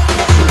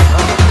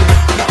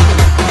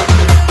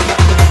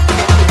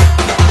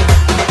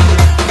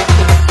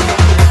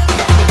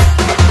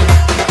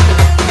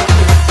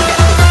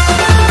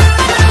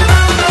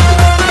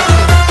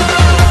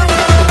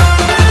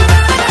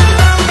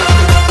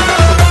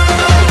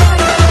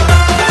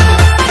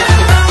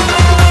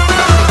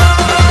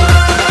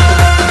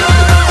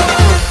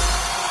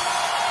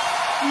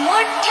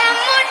मोठ्या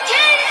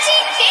मोठ्यांची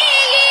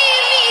केली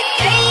मी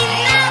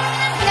दैना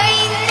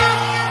दैना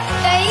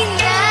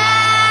दैना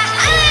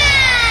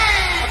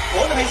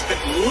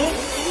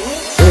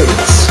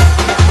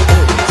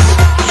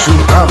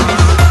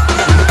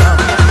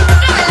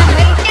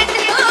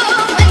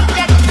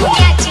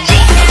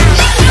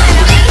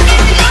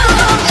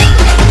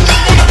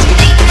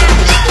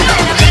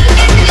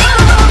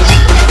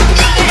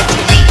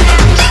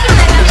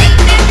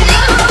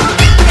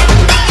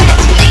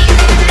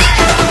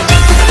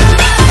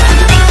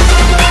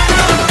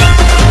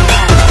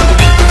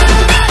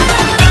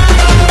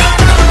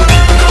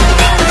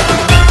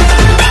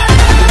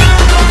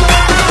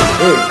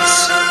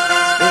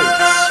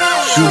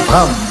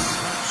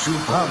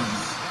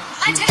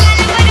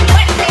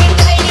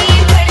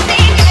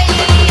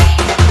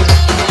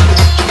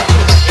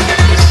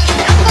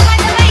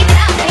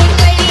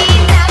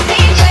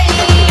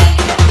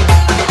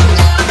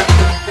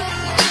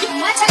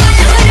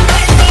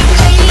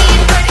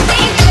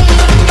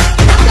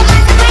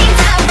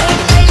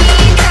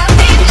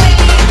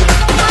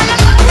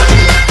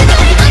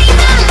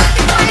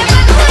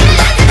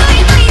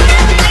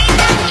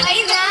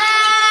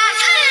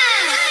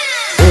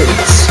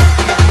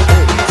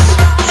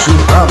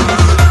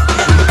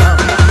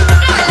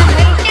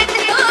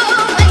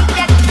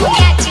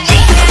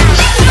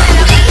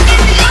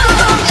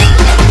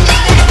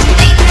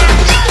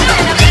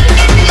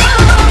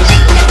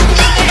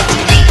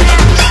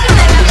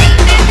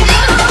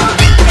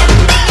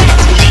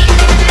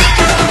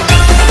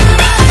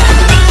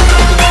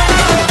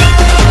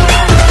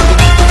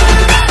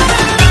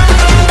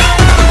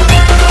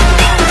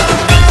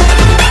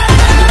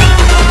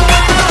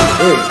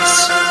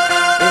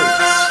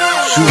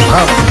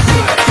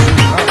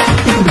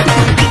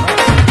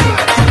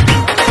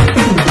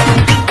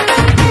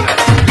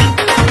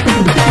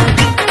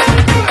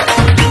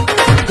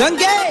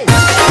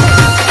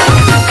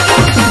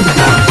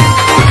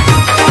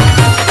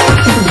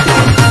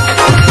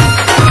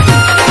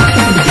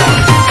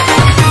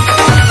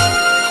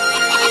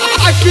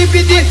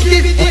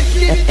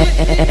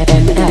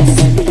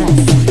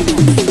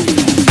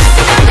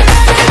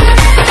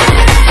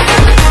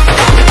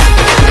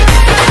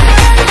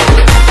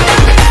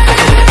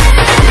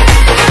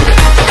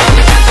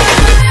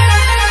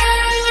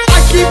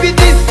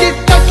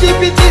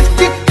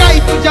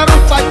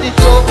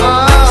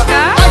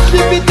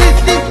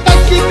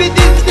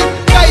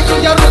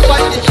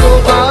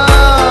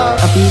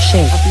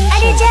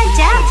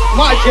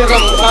माझे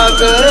रंभा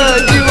ग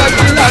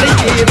जीवाची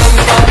लाडकी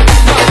रंभा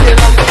माझे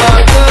रंभा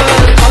ग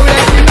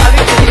आवळ्याची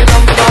लाडकी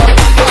रंभा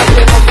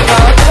माझे रंभा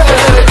ग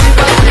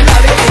जीवाची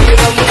लाडकी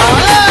रंभा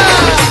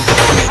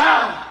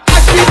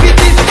अशी बी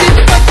दिसतीस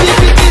तशी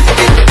बी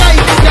दिसतीस काय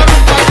तुझ्या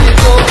रूपाची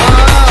शोभा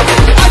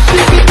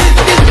अशी बी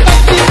दिसतीस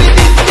तशी बी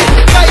दिसतीस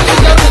काय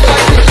तुझ्या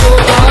रूपाची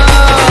शोभा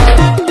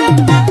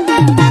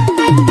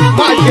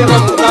माझे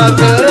रंभा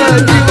ग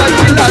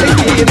जीवाची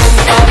लाडकी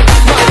रंभा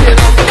माझे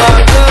रंभा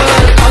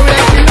ग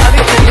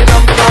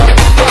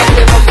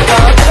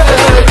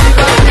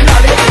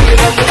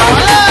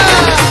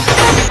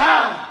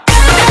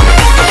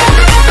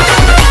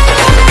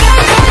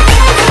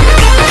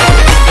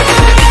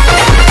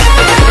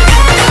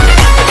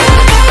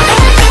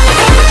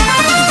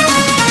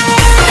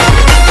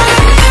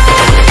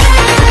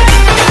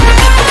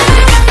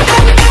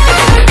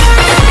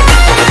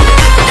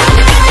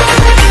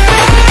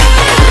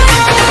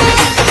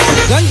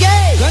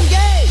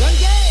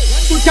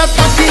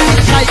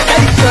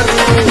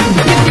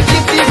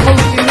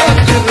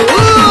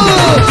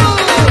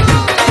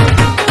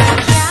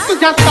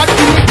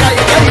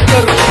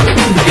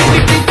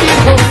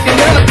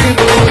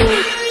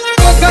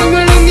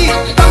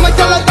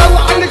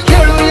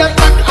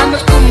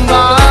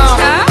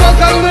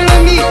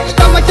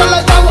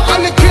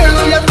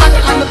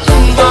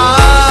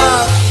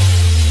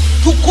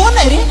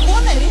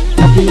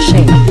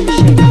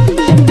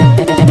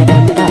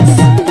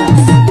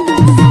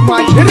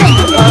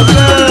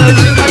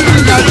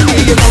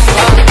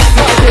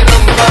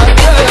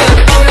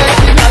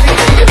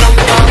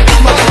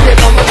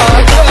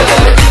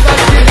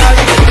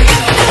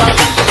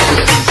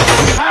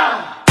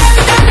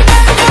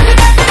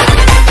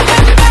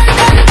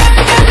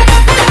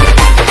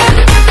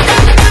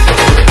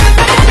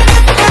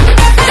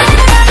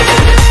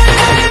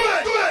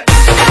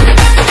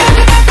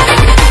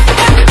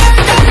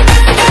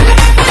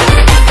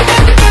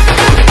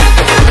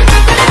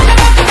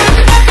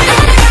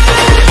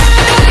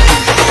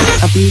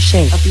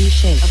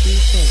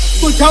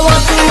तुझ्या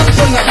वाचून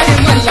कोणाही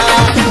मला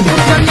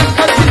तुझ्या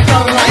नखाची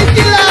नाही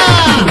दिला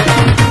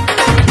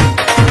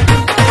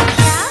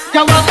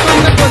तुझ्या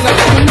वाचून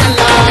कोणाही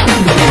मला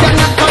तुझ्या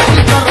नखाची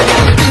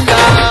नाही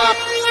दिला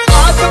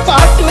आज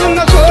पाठून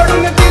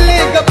सोडून दिले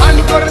ग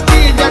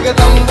भांडवरती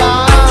जगदंबा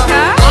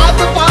आज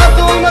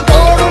पाठून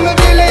सोडून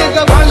दिले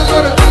ग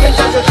भांडवरती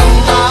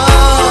जगदंबा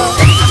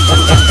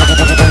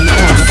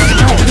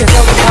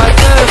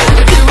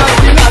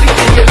जीवाची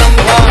लाडकी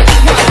रंभा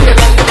माझे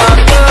रंभा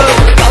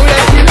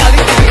आवळ्याची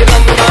लाडकी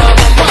रंभा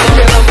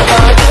माझे रंभा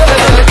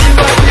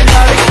जीवाची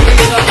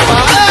लाडकी रंभा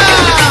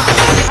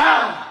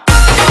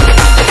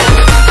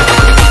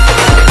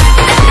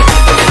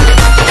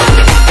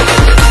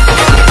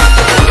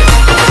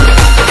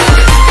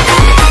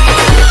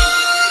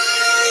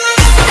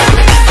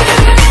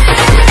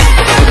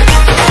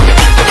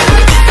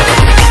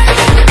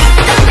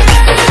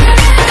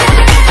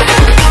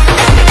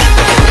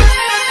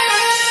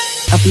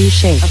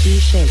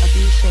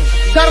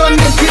जरा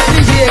मी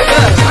किती हे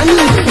आणि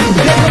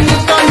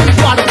जगमुखाने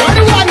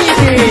वाढवाणी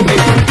हे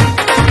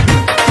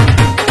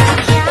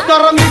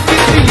जरा मी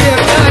किती हे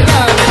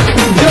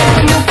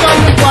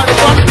जगमुखाने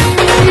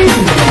वाढवाणी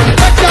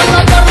कशाला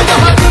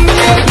दरवाजा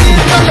दुनियेची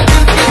चल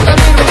फिरती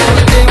निर्मूळ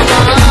देवा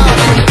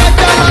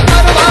कशाला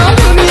दरवाजा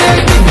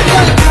दुनियेची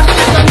चल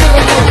फिरती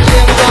निर्मूळ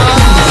देवा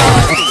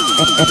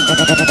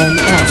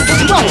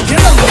माझे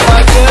रंभा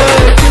ग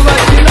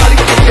जीवाची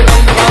लाडकी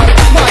रंभा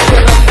माझे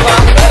रंभा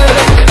ग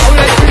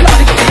आवळ्याची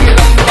लाडकी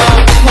रंभा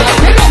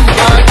माझे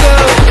रंभा ग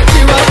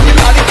जीवाची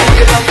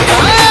लाडकी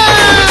रंभा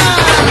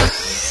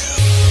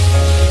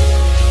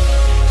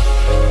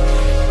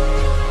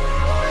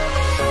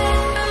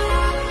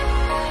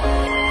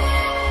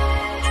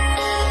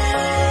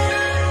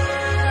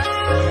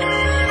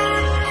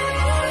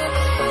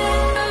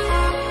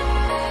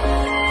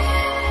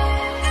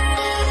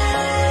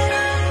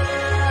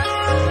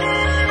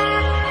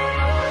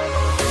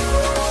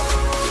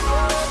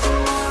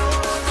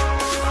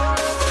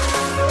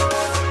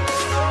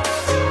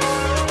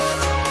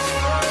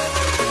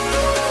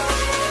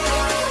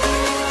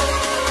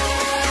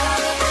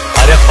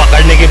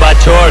पकड़ने की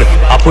बात छोड़,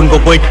 अपन को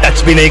कोई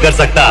टच भी नहीं कर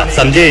सकता,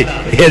 समझे?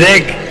 ये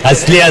देख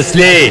असली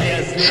असली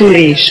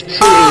सुरेश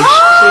सुरेश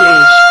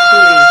सुरेश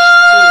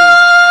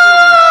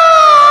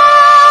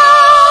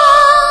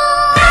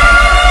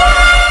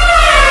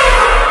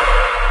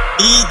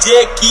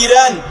डीजे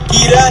किरण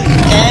किरण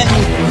एंड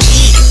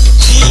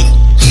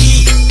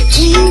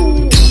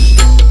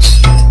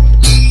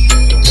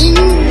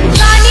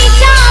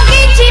गाणीच्या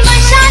आगीची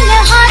मशाल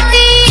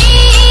हाती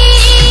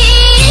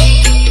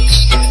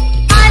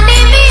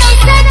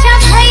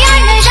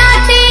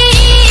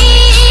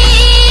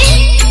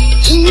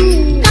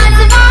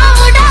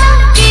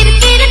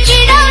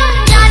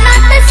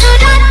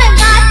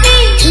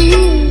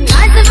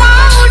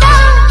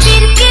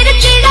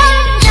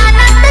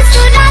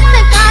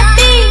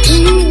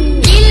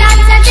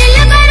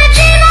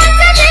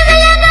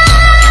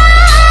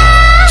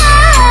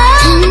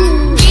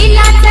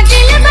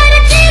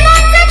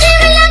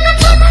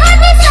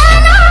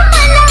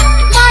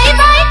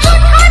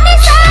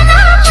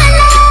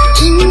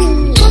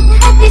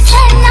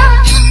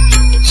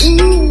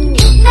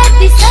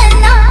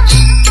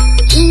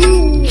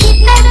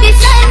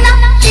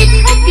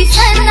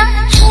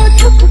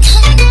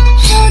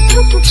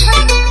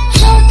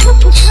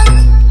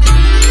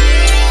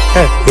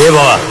ए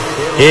बाबा,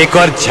 एक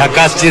और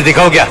झकास चीज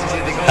दिखाओ क्या?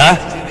 हाँ,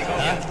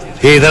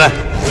 ये इधर आ।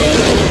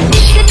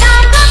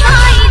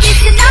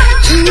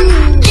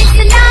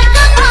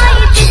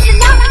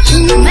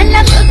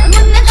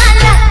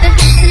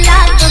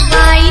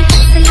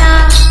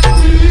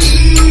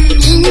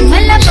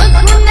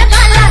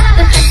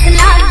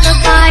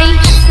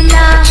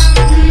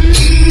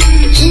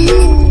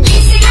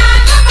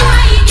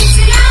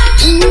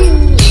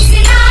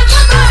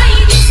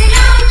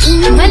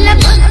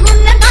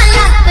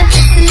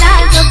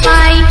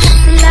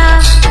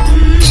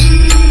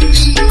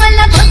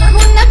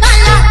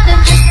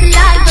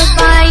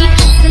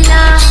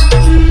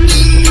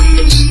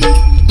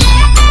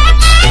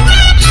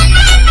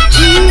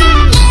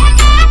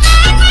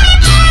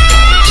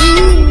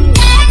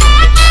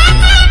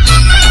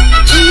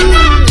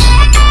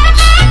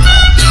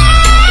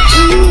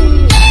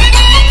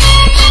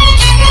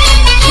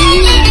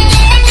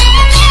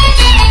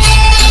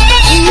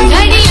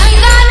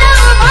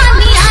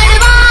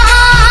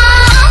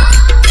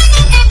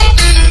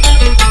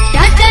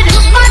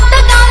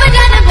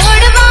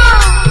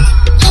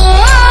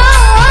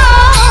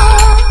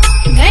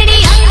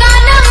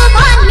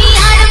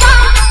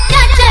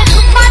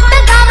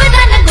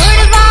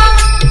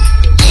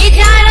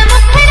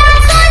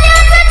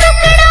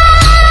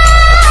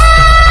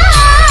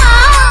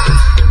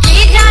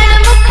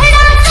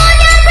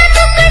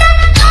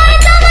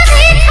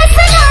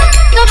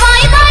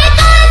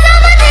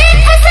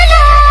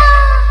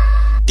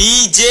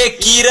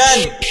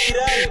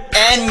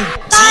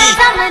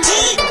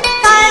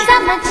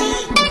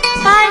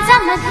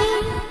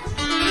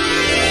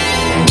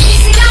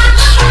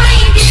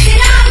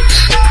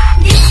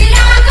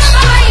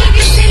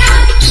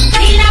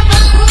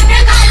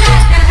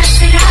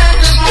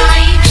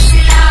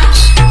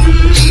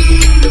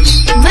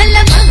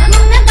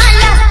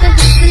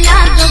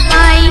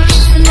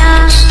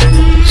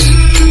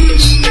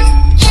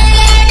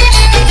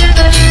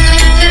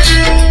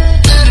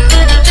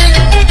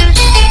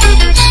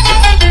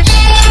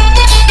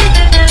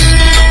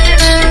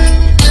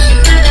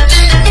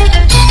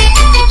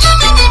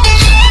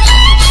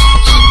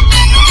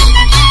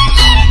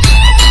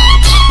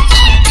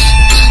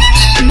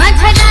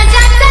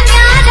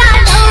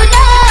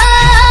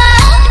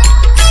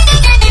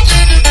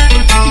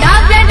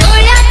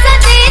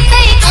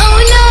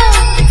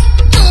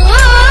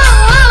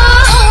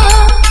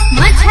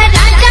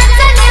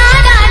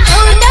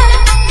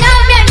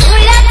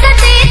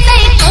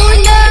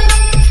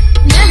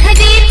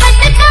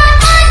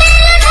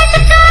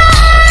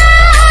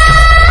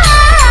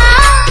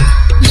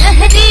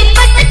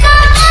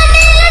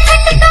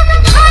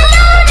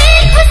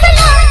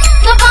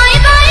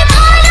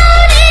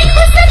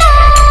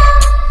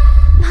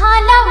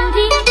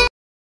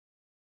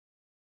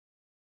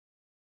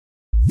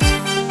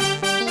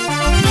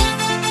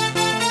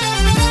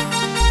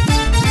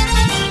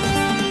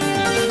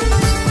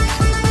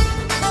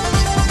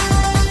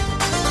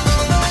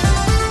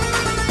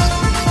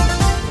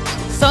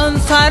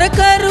 संसार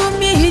करू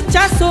मी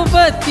हिच्या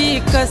सोबती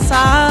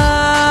कसा,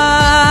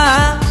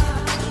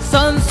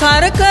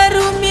 संसार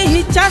करू मी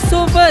हिच्या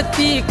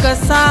सोबती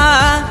कसा,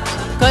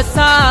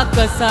 कसा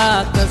कसा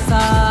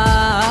कसा।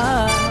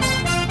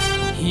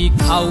 ही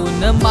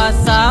खाऊन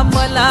मासा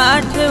मला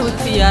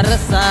ठेवती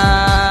रसा,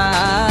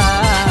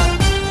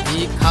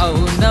 ही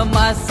खाऊन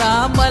मासा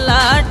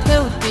मला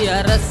ठेवती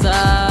रसा।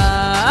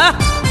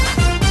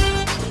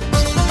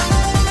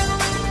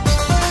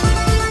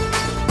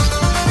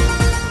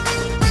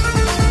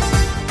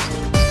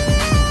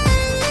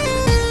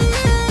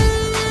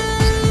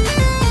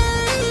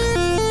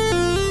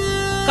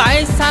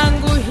 काय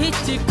सांगू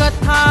हिची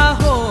कथा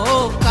हो,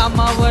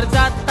 कामावर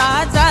जाता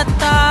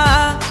जाता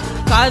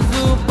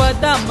काजू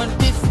बदाम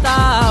पिस्ता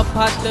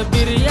भात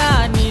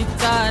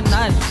बिर्याणीचा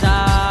नाश्ता।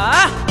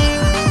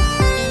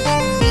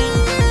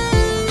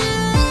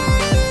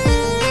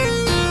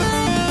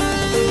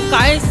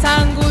 काय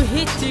सांगू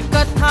हिची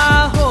कथा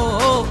हो,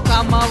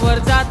 कामावर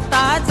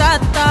जाता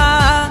जाता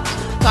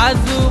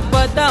काजू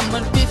बदाम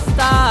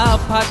पिस्ता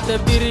भात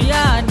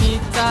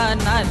बिर्याणीचा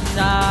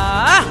नाश्ता।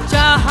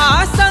 चहा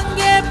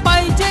संगे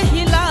पाहिजे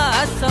हिला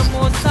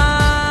समोसा,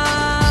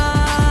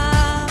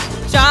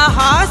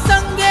 चहा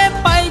संगे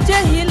पाहिजे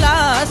हिला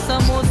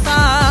समोसा,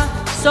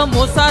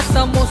 समोसा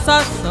समोसा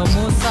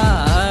समोसा।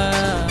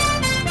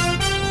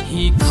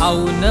 ही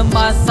खाऊन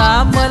मासा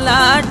मला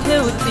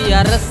ठेवती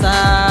रसा,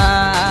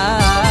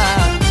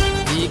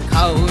 ही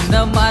खाऊन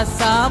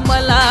मासा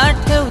मला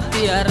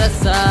ठेवती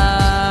रसा।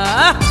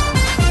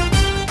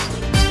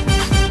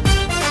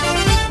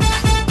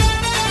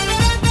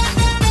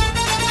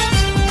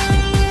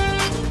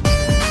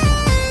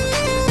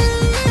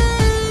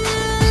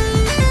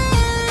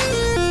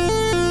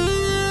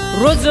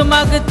 रोज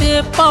मागते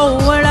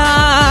पावळा,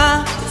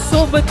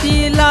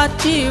 सोबतीला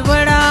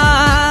चिवडा,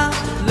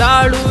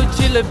 लाडू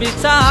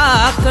जिलबीचा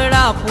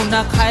आकडा,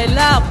 पुन्हा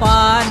खायला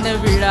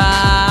पानविळा।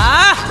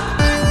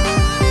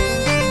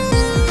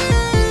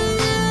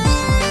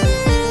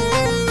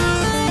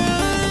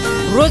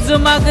 रोज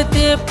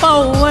मागते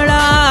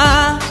पावळा,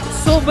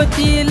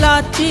 सोबतीला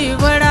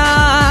चिवडा,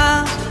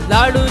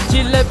 लाडू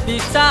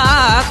जिलबीचा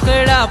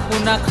आकडा,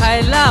 पुन्हा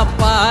खायला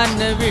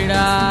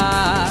पानविडा.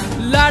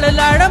 लाड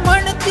लाड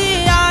म्हणती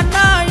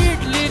आना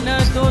इडली न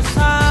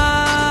डोसा,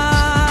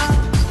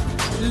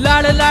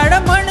 लाड लाड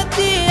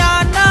म्हणती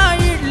आना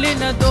इडली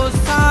न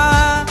डोसा.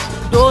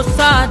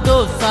 डोसा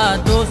डोसा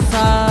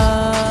डोसा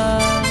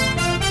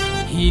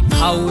ही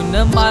खाऊन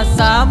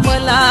मासा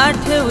मला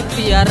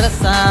ठेवती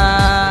रसा,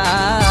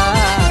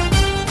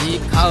 ही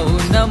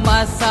खाऊन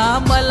मासा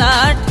मला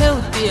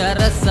ठेवती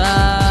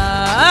रसा.